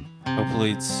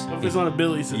Hopefully it's. Hope it's not a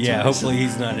Billy situation. Yeah, hopefully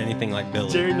he's not anything like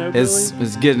Billy. Jerry, no it's Billy.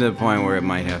 it's getting to the point where it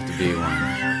might have to be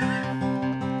one.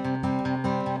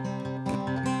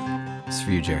 It's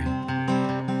for you, Jerry.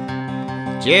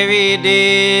 Jerry,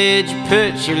 did you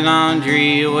put your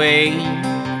laundry away? I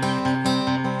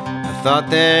thought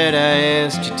that I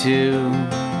asked you to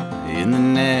in the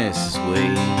nicest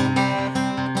way.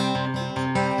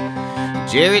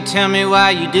 Jerry, tell me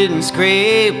why you didn't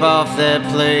scrape off that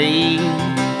plate.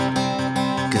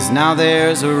 'Cause now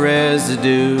there's a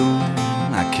residue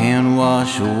I can't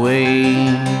wash away.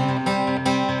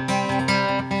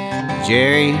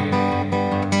 Jerry,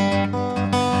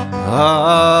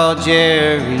 oh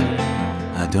Jerry,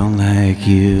 I don't like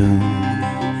you.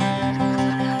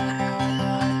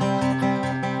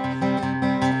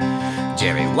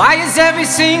 Jerry, why is every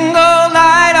single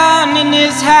light on in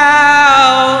this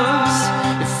house?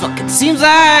 It fucking seems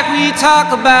like we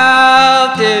talk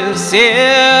about this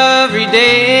every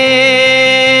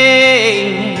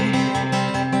day.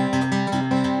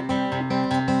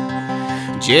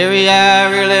 Jerry, I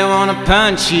really wanna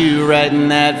punch you right in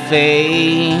that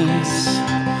face.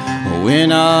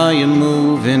 When are you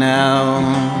moving out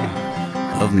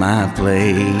of my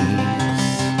place?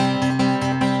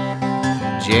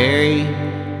 Jerry,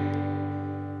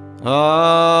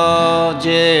 oh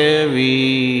Jerry,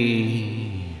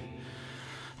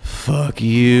 fuck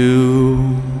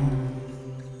you.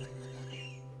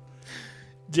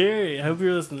 Jerry, I hope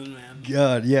you're listening, man.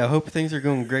 God, yeah. I hope things are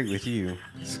going great with you.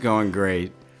 It's going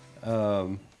great.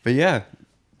 But yeah,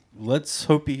 let's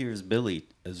hope he hears Billy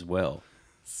as well.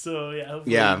 So yeah,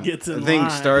 hopefully Yeah, he gets in I think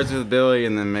line. starts with Billy,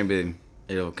 and then maybe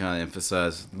it'll kind of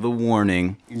emphasize the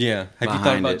warning. Yeah. Have you thought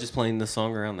Behind about it. just playing the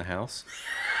song around the house?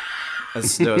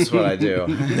 That's what I do.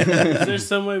 Is there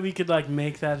some way we could like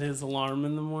make that his alarm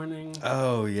in the morning?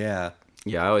 Oh yeah.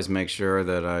 Yeah, I always make sure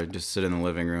that I just sit in the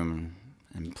living room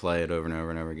and play it over and over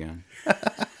and over again.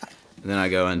 And then I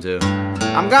go into,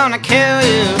 I'm gonna kill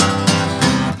you.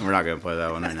 We're not gonna play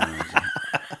that one right now.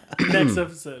 Next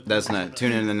episode. That's not.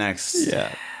 Tune in to the next.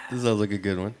 Yeah, this sounds like a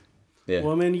good one. Yeah.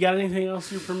 Well, man, you got anything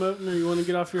else you're promoting or you want to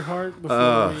get off your heart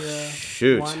before we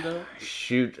Shoot. wind up?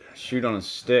 Shoot on a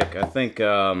stick. I think. You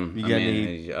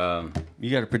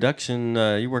got a production.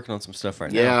 You're working on some stuff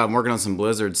right now. Yeah, I'm working on some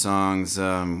Blizzard songs.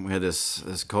 We had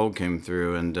this cold came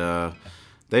through, and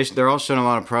they're all showing a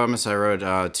lot of promise. I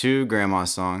wrote 2 grandma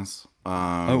songs.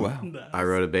 Oh wow. I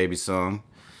wrote a baby song.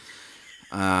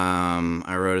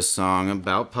 I wrote a song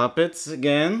about puppets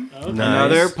again. Okay.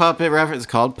 Another puppet reference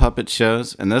called Puppet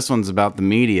Shows, and this one's about the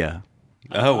media.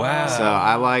 Oh wow. So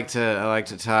I like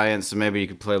to tie in. So maybe you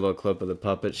could play a little clip of the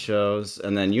puppet shows,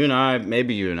 and then you and I, I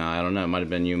don't know, it might have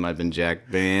been you, might have been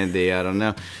Jack Bandy, I don't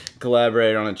know,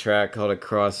 collaborated on a track called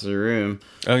Across the Room.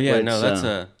 Oh yeah, which, no, that's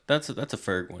a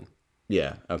Ferg one.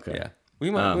 Yeah. Okay. Yeah,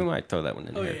 we might throw that one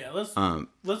in Oh here. yeah, let's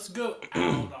go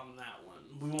out on that one.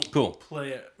 We won't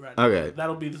play it right now. Okay.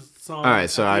 That'll be the song. All right.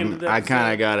 So at the end of the I kind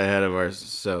episode. of got ahead of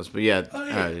ourselves, but yeah. Oh,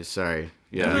 yeah. Sorry.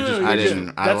 Yeah. No, I you're didn't.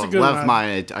 good. I That's a good left one.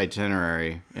 my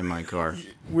itinerary in my car.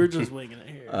 We're just winging it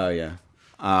here. Oh yeah.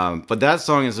 But that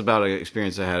song is about an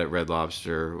experience I had at Red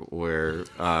Lobster where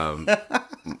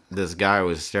this guy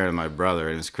was staring at my brother,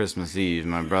 and it's Christmas Eve.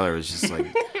 And my brother was just like,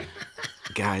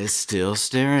 "Guy is still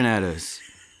staring at us."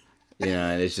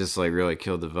 Yeah, and it's just like really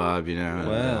killed the vibe, you know.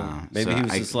 Wow. And, Maybe so he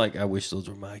was just like, I wish those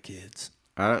were my kids.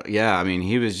 yeah, I mean,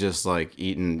 he was just like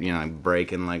eating, you know, like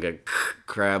breaking like a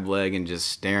crab leg and just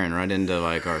staring right into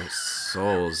like our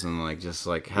souls and like just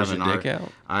like having your dick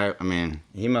out? I mean,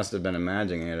 he must have been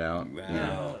imagining it out.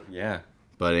 Wow. Yeah.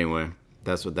 But anyway,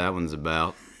 that's what that one's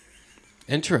about.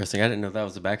 Interesting. I didn't know that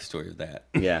was the backstory of that.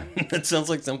 Yeah. That sounds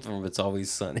like something from It's Always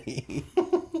Sunny.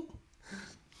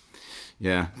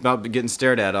 Yeah, about getting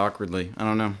stared at awkwardly. I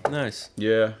don't know. Nice.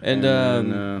 Yeah, And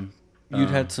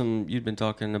you'd been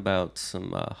talking about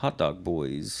some Hot Dog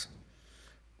Boys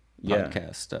yeah,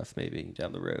 podcast stuff maybe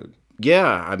down the road.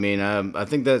 yeah. I mean, I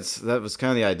think that was kind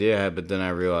of the idea I had, but then I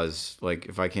realized like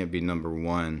if I can't be number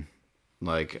one,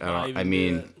 like I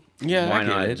mean, Yeah, why I get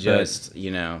not it, just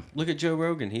you know? but look at Joe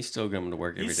Rogan. He's still coming to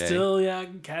work every He's day. still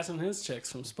casting his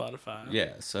checks from Spotify.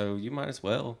 Yeah, so you might as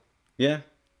well. Yeah,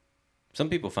 Some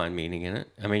people find meaning in it.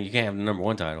 I mean, you can't have the number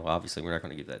one title. Obviously, we're not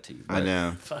going to give that to you. I but-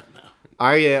 know. Fuck no.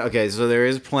 Yeah. Okay, so there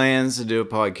is plans to do a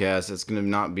podcast. It's gonna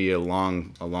not be a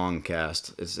long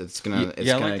cast. It's gonna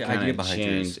Yeah, I like the kind idea of behind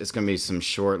change. yours. It's gonna be some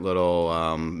short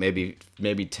little maybe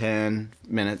 10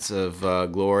 minutes of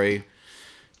glory,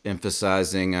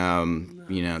 emphasizing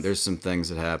you know, there's some things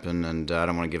that happen, and I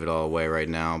don't want to give it all away right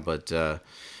now, but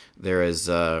there is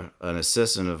an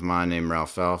assistant of mine named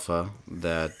Ralph Alpha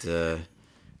that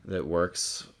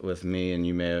works with me, and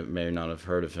you may not have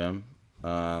heard of him.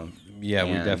 Yeah,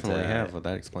 we And, definitely have. Well,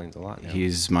 that explains a lot now.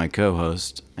 He's my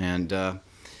co-host, and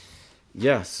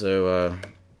yeah, so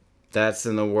that's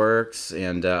in the works,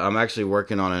 and I'm actually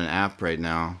working on an app right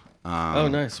now. Oh,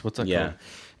 nice. What's that Yeah,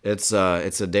 called? it's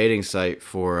a dating site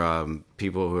for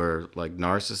people who are like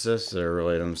narcissists that are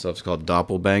related to themselves, called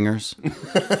doppelbangers.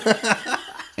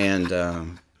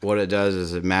 And what it does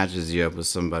is it matches you up with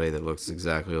somebody that looks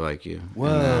exactly like you. Whoa.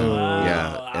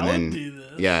 Yeah, I and would then do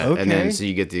this. yeah, Okay. and then so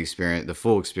you get the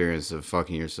full experience of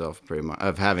fucking yourself, pretty much,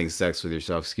 of having sex with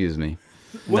yourself. Excuse me.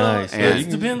 Well, Nice. it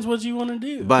And- depends what you want to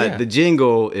do. But Yeah. the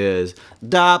jingle is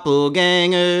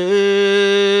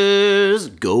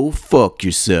doppelgangers, go fuck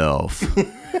yourself.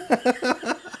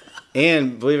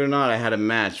 And believe it or not, I had a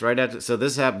match right after. So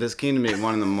this happened. This came to me at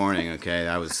 1 a.m. Okay,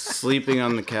 I was sleeping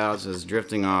on the couch, I was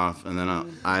drifting off, and then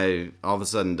I all of a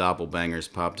sudden doppelbangers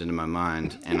popped into my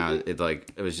mind, and it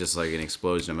was just like an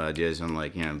explosion of ideas. I'm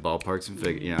like, you know, ballparks and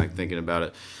like thinking about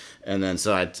it. And then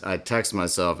so I text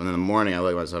myself, and in the morning I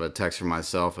look at myself, a text from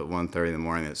myself at 1:30 in the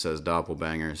morning that says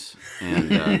doppelbangers.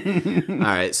 And all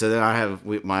right, so then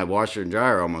my washer and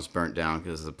dryer almost burnt down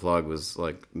because the plug was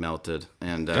like melted.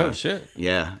 And Oh, shit.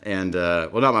 yeah, and well,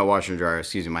 not my washer and dryer,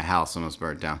 excuse me, my house almost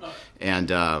burnt down. And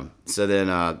so then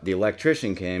the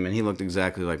electrician came, and he looked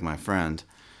exactly like my friend.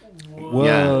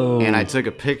 Whoa. Yeah, and I took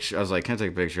a picture. I was like, "Can I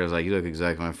take a picture?" I was like, "You look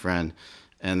exactly like my friend."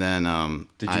 And then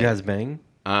Did you guys bang?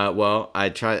 well,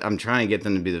 I'm trying to get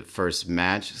them to be the first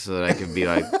match so that I could be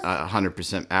like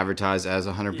 100% advertised as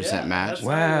a 100% match. that's-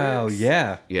 Wow,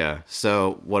 yeah. Yeah.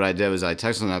 So what I did was I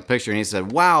texted him that picture, and he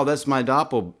said, "Wow, that's my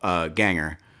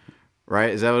doppelganger."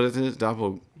 Right? Is that what it is?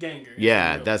 Ganger.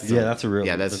 Yeah, that's that's a real-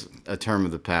 yeah, that's a term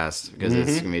of the past because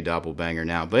it's gonna be doppelbanger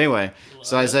now. But anyway,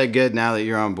 so I said, "Good, now that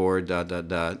you're on board." ...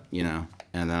 You know,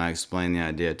 And then I explained the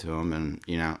idea to him, and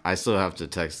I still have to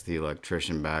text the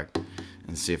electrician back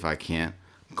and see if I can't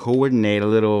coordinate a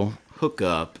little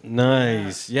hookup.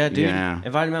 Nice. Yeah, dude. Yeah.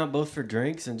 Invite them out both for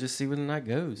drinks and just see where the night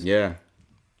goes. Yeah,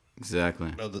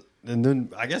 exactly. And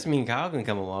then I guess me and Kyle can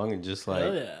come along and just like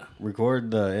Hell yeah.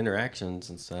 record the interactions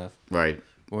and stuff. Right.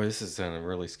 Boy, this is sounding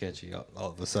really sketchy all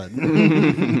of a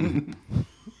sudden.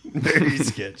 Very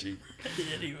sketchy.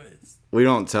 Anyways. We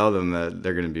don't tell them that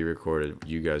they're going to be recorded.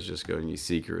 You guys just go and you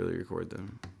secretly record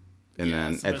them. And Yeah,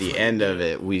 then that's the at best the way end to do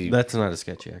of it, That's not as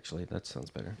sketchy, actually. That sounds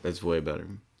better. it's way better.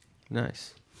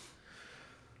 Nice.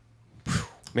 Well,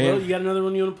 Man, you got another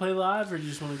one you want to play live, or you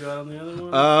just want to go out on the other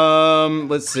one?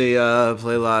 Let's see.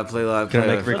 Play live. Can I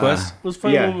make a request? Let's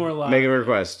play Yeah, one more live. make a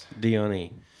request.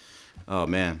 D.O.N.E. Oh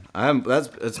man,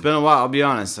 it's been a while. I'll be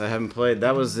honest. I haven't played.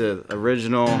 That was the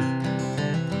original.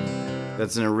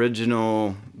 That's an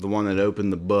original. The one that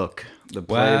opened the book, the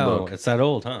Wow, playbook. it's that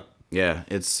old, huh? Yeah,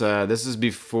 it's this is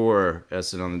before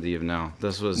Acid on the D of Now.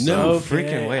 This was No.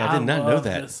 freaking way, I did not know love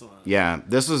that. This one. yeah.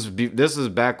 This is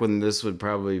back when this would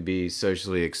probably be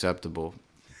socially acceptable.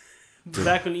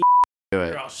 Back when Do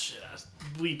it. oh shit, I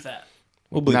bleep that.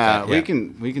 We'll bleep Nah, that. Yeah.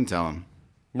 we can tell them.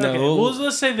 No, Okay, well,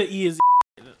 let's say the E is.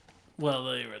 Well,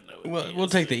 they already know. What E we'll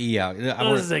is. take the E out.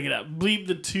 Let's take it out. Bleep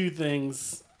the two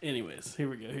things. Anyways, here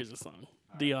we go. Here's a song.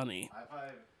 D on E.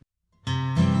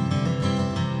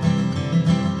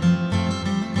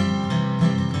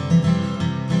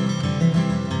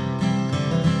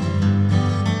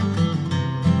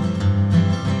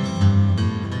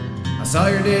 I saw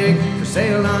your dick for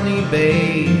sale on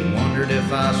eBay. Wondered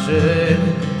if I should.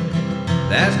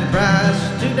 The asking price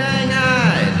was too dang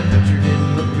high. The picture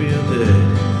didn't look real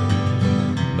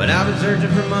good. But I've been searching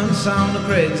for months on the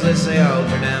Craigslist. They all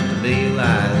turn out to be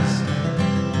lies.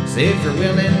 See if you're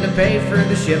willing to pay for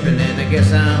the shipping, and I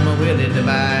guess I'm willing to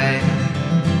buy.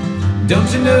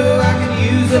 Don't you know I could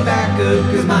use a backup,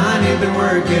 cause mine ain't been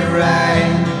working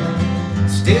right.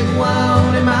 Stick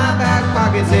one in my back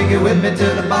pocket, take it with me to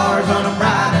the bars on a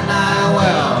Friday night.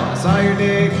 Well, I saw your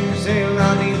dick for sale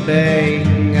on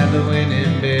eBay, got the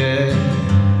winning bid.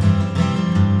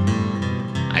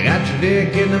 I got your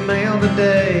dick in the mail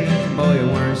today, boy, you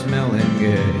weren't smelling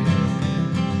good.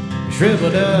 You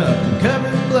shriveled up and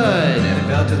covered in blood, and it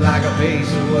felt just like a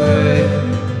piece of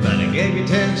wood. But I gave you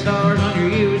 10 stars on your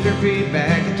user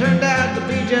feedback, it turned out to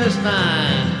be just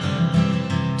fine.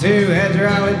 Two heads are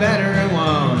always better than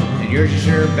one, and yours is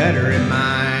sure better than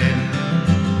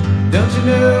mine. Don't you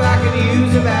know I can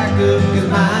use a backup, cause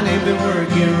mine ain't been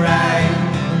working right.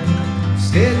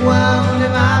 Stick one in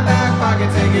my back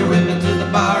pocket, take it with me to the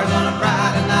bars on a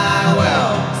Friday night. Well,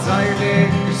 I saw your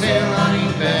dick for sale on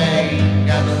eBay,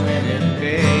 got the winning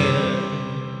bid.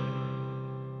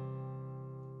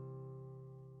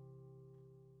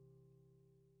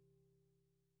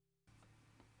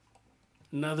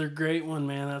 Another great one,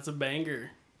 man. That's a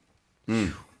banger.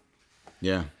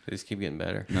 Yeah, These keep getting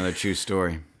better. another true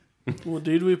story. Well,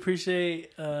 dude, we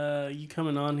appreciate you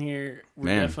coming on here. We're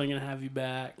Man. definitely gonna have you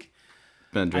back.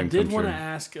 Been a I dream did come want to true.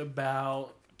 ask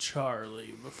about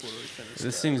Charlie before we finish.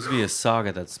 This up. seems to be a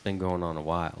saga that's been going on a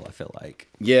while, I feel like.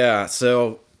 Yeah,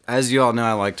 so as you all know,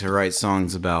 I like to write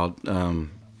songs about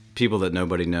people that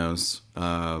nobody knows,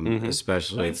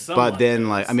 especially. Like someone but then, knows.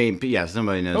 like, I mean, yeah,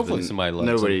 somebody knows. Hopefully but somebody loves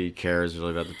nobody cares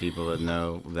really about the people that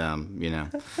know them,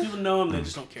 People know him, they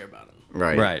just don't care about him.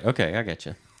 Right. Right, okay, I get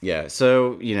you. Yeah,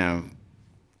 so,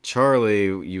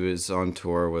 Charlie, he was on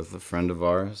tour with a friend of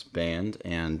ours, band,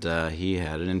 and he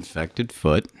had an infected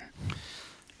foot.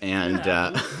 And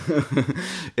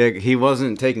he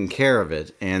wasn't taking care of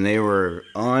it. And they were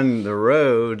on the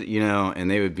road,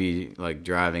 and they would be, like,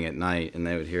 driving at night, and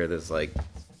they would hear this, like,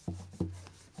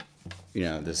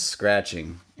 this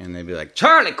scratching. And they'd be like,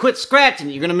 Charlie, quit scratching.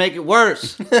 You're going to make it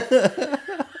worse.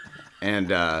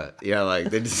 And, like,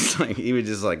 they just, like, he would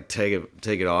just, like, take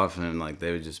it off, and, like,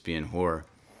 they would just be in horror.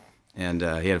 And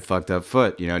he had a fucked up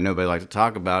foot. Nobody liked to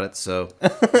talk about it, so...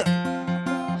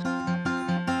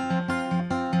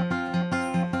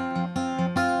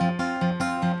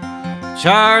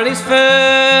 Charlie's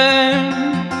foot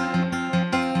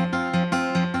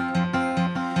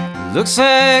looks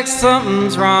like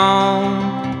something's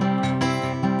wrong.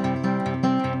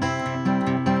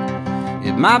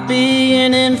 It might be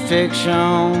an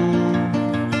infection.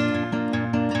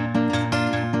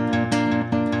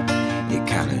 It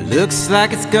kinda looks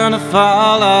like it's gonna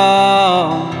fall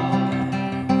off.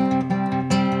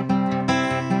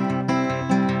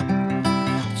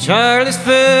 Charlie's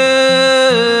foot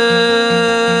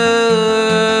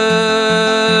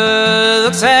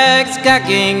looks like it's got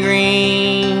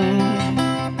gangrene.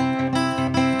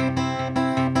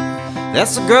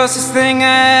 That's the grossest thing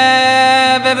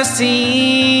I've ever seen.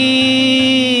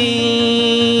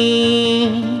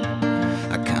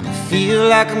 I kind of feel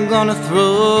like I'm gonna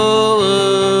throw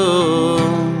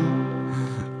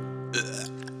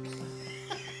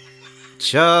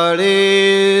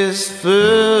Charlie's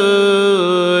foot.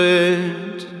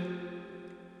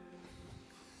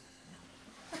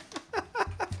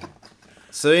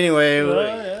 So anyway,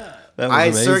 That was I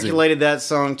amazing. circulated that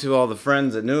song to all the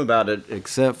friends that knew about it,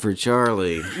 except for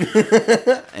Charlie.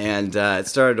 And it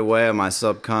started to weigh on my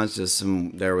subconscious.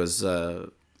 And there was a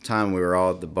time we were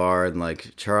all at the bar, and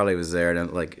like Charlie was there,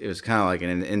 and it was kind of like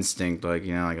an instinct, like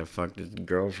like I fucked his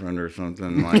girlfriend or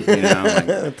something, like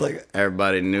like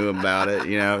everybody knew about it,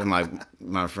 and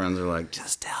my friends are like,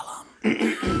 just tell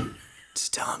him,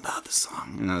 just tell him about the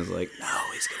song, and I was like, no,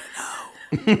 he's gonna know.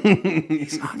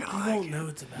 He's not gonna like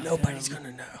it. Nobody's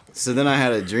gonna know. So then I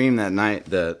had a dream that night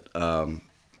that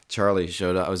Charlie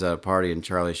showed up. I was at a party and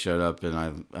Charlie showed up, and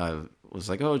I was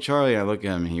like, "Oh, Charlie!" And I look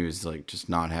at him, and he was like just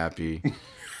not happy,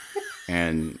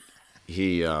 and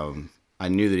he I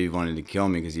knew that he wanted to kill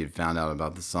me because he had found out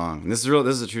about the song. And this is real.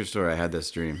 This is a true story. I had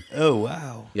this dream. Oh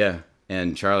wow. Yeah,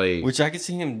 and Charlie. Which I could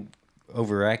see him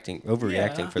overreacting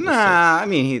for the Nah, I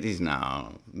mean he's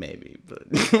no maybe,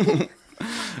 but.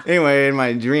 Anyway, in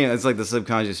my dream, it's like the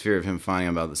subconscious fear of him finding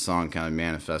out about the song kind of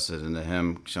manifested into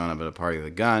him showing up at a party with a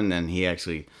gun, and he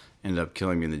actually ended up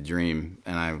killing me in the dream.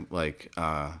 And I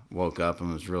woke up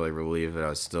and was really relieved that I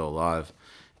was still alive.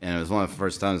 And it was one of the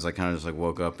first times I kind of just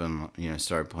woke up and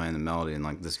started playing the melody, and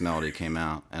this melody came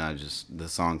out, and the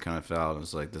song kind of fell out. It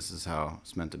was like, this is how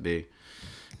it's meant to be.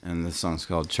 And this song's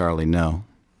called Charlie No.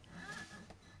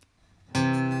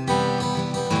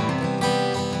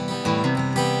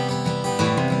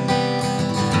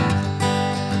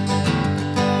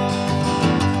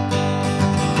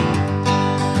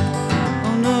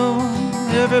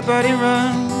 Everybody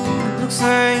run. Looks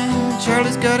like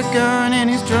Charlie's got a gun and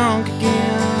he's drunk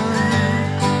again.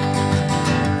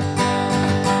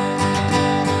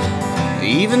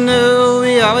 Even though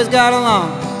we always got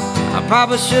along, I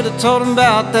probably should have told him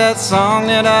about that song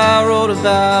that I wrote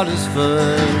about his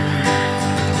foot.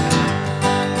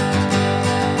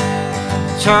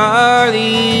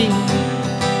 Charlie,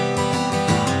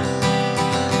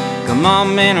 come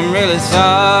on man, I'm really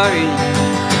sorry.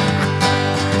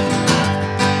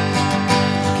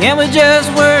 Can't we just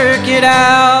work it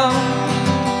out?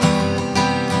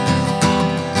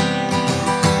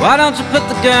 Why don't you put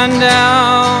the gun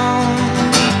down?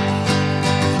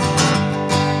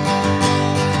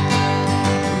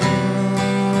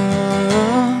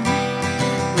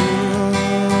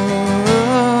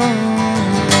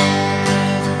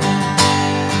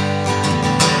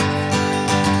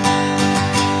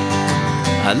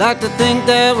 I'd like to think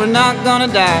that we're not gonna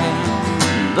die,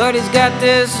 but he's got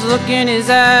this look in his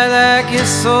eye like his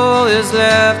soul has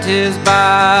left his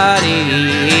body.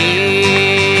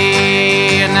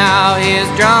 And now he's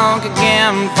drunk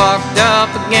again, fucked up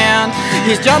again.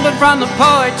 He's jumping from the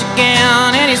porch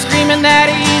again, and he's screaming that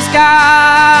he's Godzilla.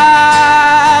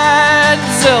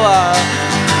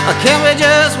 Can't we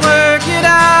just work it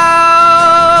out?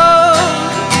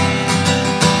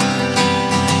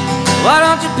 Why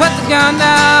don't you put the gun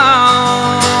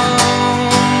down?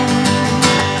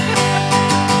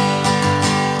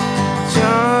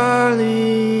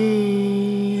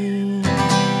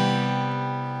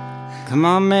 Come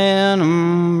on, man,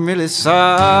 I'm really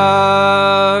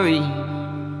sorry.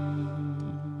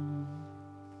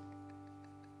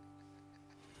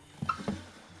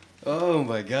 Oh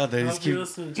my God, they just Hope you're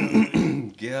keep.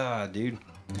 listening to God, dude.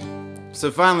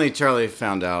 So finally, Charlie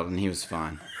found out, and he was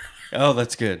fine. Oh,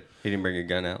 that's good. He didn't bring a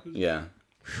gun out. Yeah.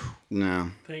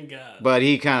 No. Thank God. But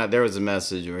there was a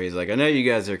message where he's like, I know you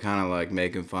guys are kind of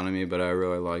making fun of me, but I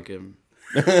really like him.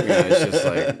 It's just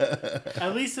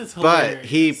At least it's hilarious. But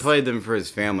he played them for his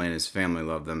family, and his family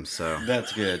loved them, so.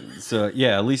 That's good. So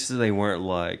yeah, at least they weren't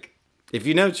like. If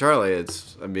you know Charlie,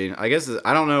 I guess,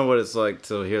 I don't know what it's like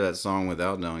to hear that song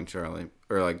without knowing Charlie,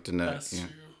 or to know. That's true.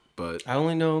 But I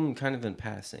only know him kind of in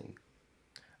passing.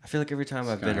 I feel like every time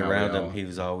I've been kinda how we around all- him, he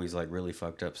was always really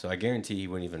fucked up. So I guarantee he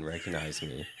wouldn't even recognize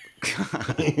me.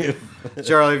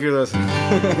 Charlie, if you're listening.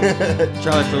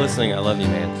 Charlie, for listening, I love you,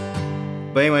 man.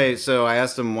 But anyway, so I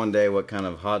asked him one day what kind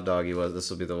of hot dog he was. This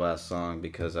will be the last song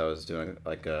because I was doing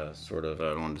a sort of, I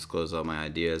don't want to disclose all my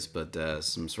ideas, but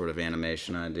some sort of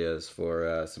animation ideas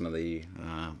for some of the,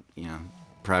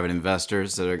 private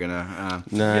investors that are gonna.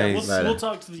 Nice. Yeah,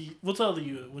 we'll tell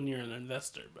you when you're an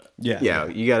investor, but Yeah,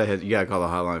 you gotta call the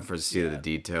hotline first to see the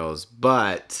details.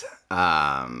 But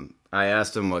I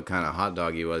asked him what kind of hot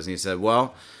dog he was, and he said,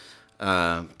 "Well,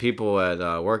 people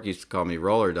at work used to call me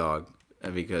Roller Dog."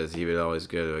 because he would always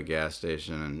go to a gas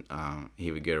station and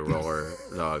he would get a roller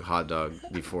dog, hot dog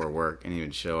before work, and he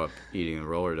would show up eating the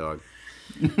roller dog.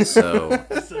 So,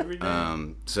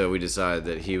 so we decided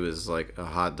that he was like a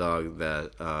hot dog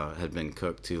that had been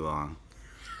cooked too long.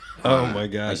 Oh my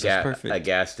gosh, that's perfect. A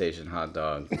gas station hot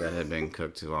dog that had been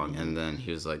cooked too long. And then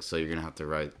he was like, so you're going to have to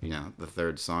write, the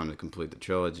third song to complete the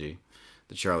trilogy,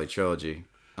 the Charlie trilogy,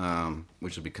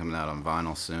 which will be coming out on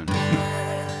vinyl soon.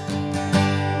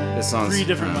 This song's 3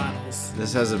 different vinyls.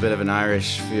 This has a bit of an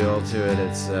Irish feel to it.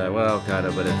 It's, kind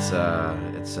of, but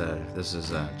this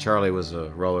is, Charlie was a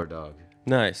roller dog.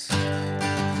 Nice.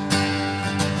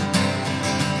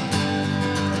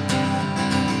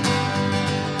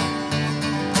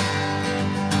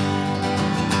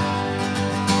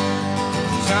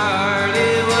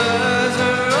 Charlie was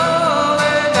a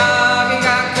roller dog. He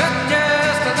got cooked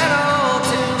just a little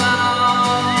too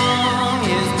long.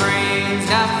 His brains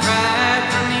got fried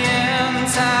from the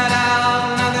inside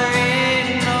out. Now there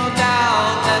ain't no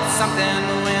doubt that something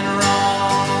went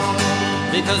wrong,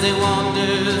 because he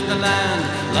wanders the land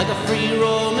like a free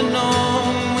roaming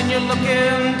gnome. When you look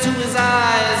into his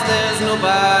eyes, there's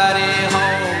nobody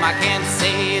home. I can't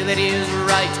say that he's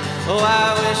right. Oh,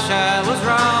 I wish I was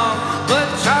wrong, but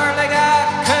Charlie got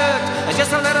cooked just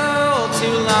a little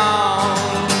too long.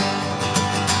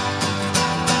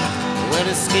 Well,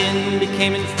 his skin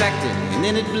became infected, and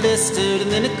then it blistered, and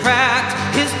then it cracked.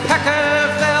 His pecker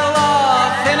fell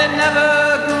off, and it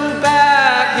never grew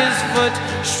back. His foot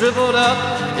shriveled up,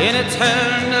 and it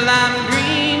turned to lime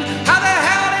green. How the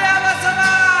hell did he ever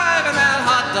survive in that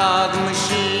hot dog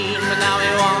machine? But now he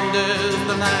wanders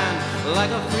the land like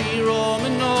a free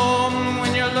roaming gnome.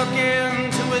 When you look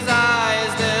into his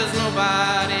eyes, there's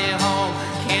nobody home.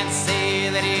 Can't say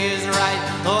that he is right.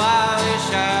 Oh, I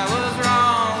wish I was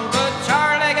wrong, but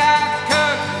Charlie got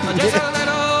cooked just a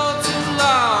little too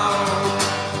long.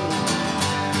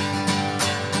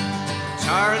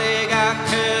 Charlie got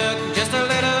cooked just a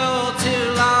little too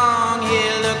long. He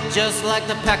looked just like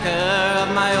the pecker of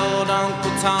my old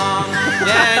Uncle Tom.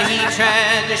 Yeah, he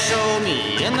tried to show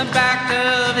me in the back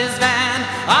of his van,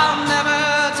 I'll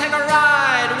never take a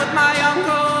ride with my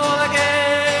uncle again.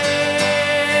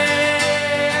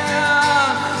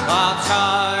 While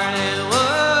Charlie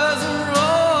was a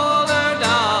roller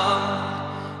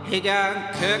dog, he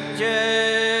got cooked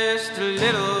just a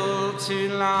little too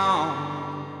long.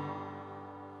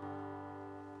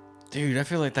 Dude, I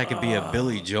feel like that could be a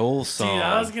Billy Joel song. Dude,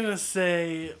 I was going to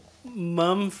say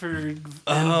Mumford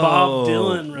and Bob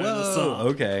Dylan wrote the song.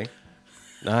 Okay.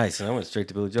 Nice, and I went straight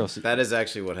to Billy Joel. That is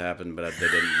actually what happened, but they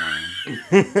didn't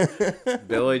know.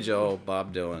 Billy Joel,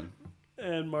 Bob Dylan.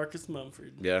 And Marcus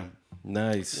Mumford. Yeah.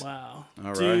 Nice. Wow.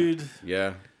 All right. Dude,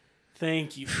 Yeah.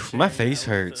 thank you for My sharing face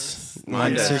that with hurts. us.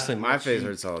 Mine does. seriously, My face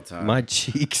hurts all the time. My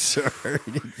cheeks are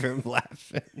hurting from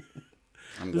laughing.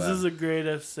 I'm This glad. is a great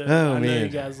episode. Oh, I know you man.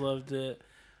 guys loved it.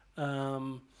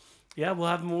 Yeah, we'll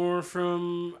have more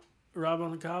from Rob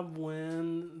on the Cob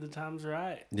when the time's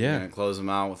right. We're Yeah. gonna close them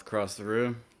out with Across the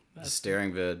Room. The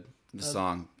staring vid. The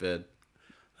song vid.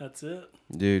 That's it.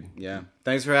 Dude. Yeah.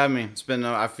 Thanks for having me. It's been,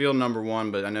 I feel number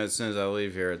one, but I know as soon as I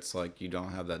leave here, it's like you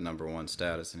don't have that number one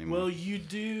status anymore. Well, you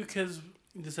do, because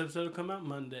this episode will come out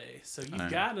Monday. So you've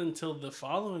Alright. got until the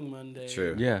following Monday.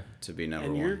 True. Yeah. To be number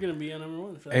And one. you're going to be on number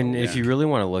one. For that And one. if you really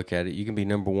want to look at it, you can be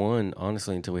number one,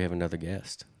 honestly, until we have another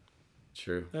guest.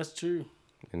 True. That's true.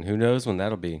 And who knows when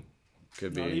that'll be.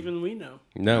 Could be. Not even we know.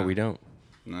 No, we don't.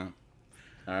 No.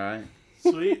 All right.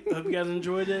 Sweet. Hope you guys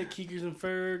enjoyed it. Keekers and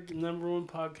Ferg, number one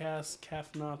podcast.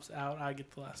 Calf Knops out. I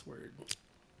get the last word.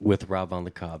 With Rob on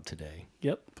the Cob today.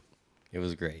 Yep. It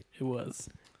was great. It was.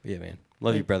 Yeah, man.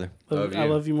 Love you, brother. Love I you.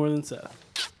 love you more than Seth.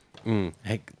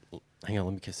 Hey, hang on.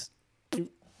 Let me kiss.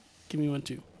 Give me one,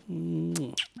 too.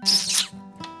 Mwah.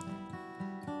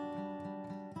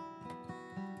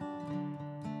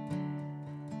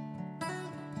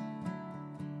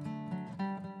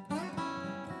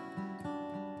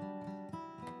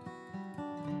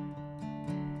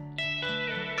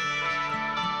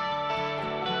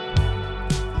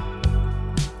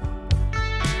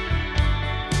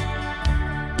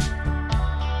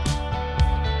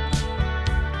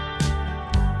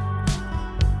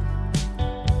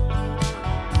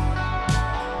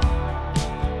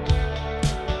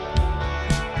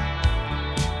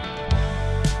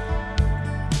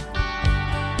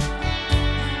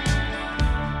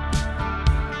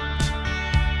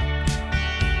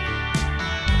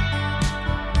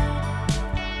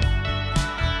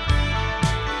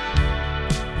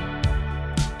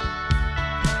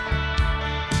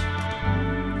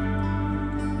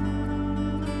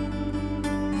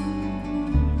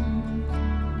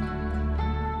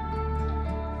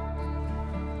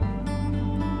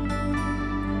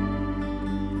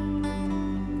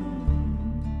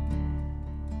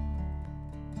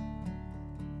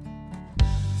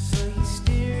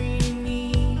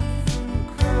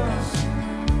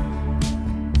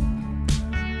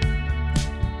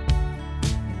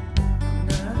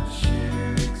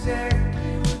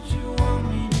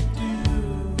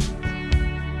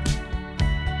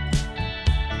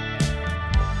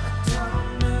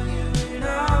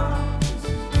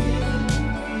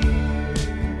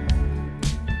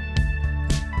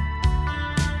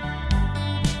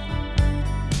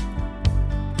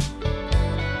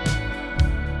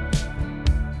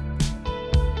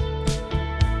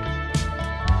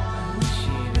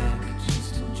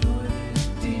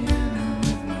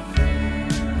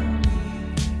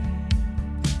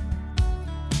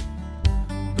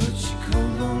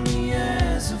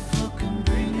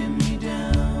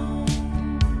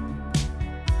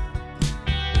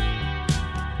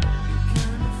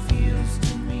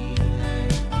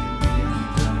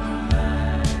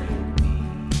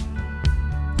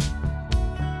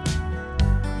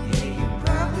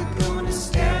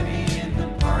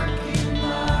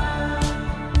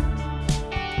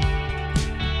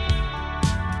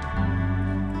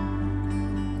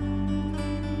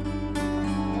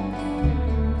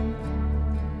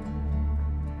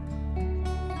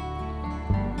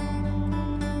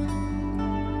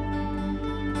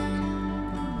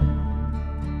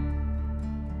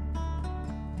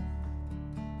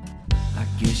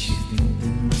 deep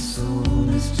in my soul.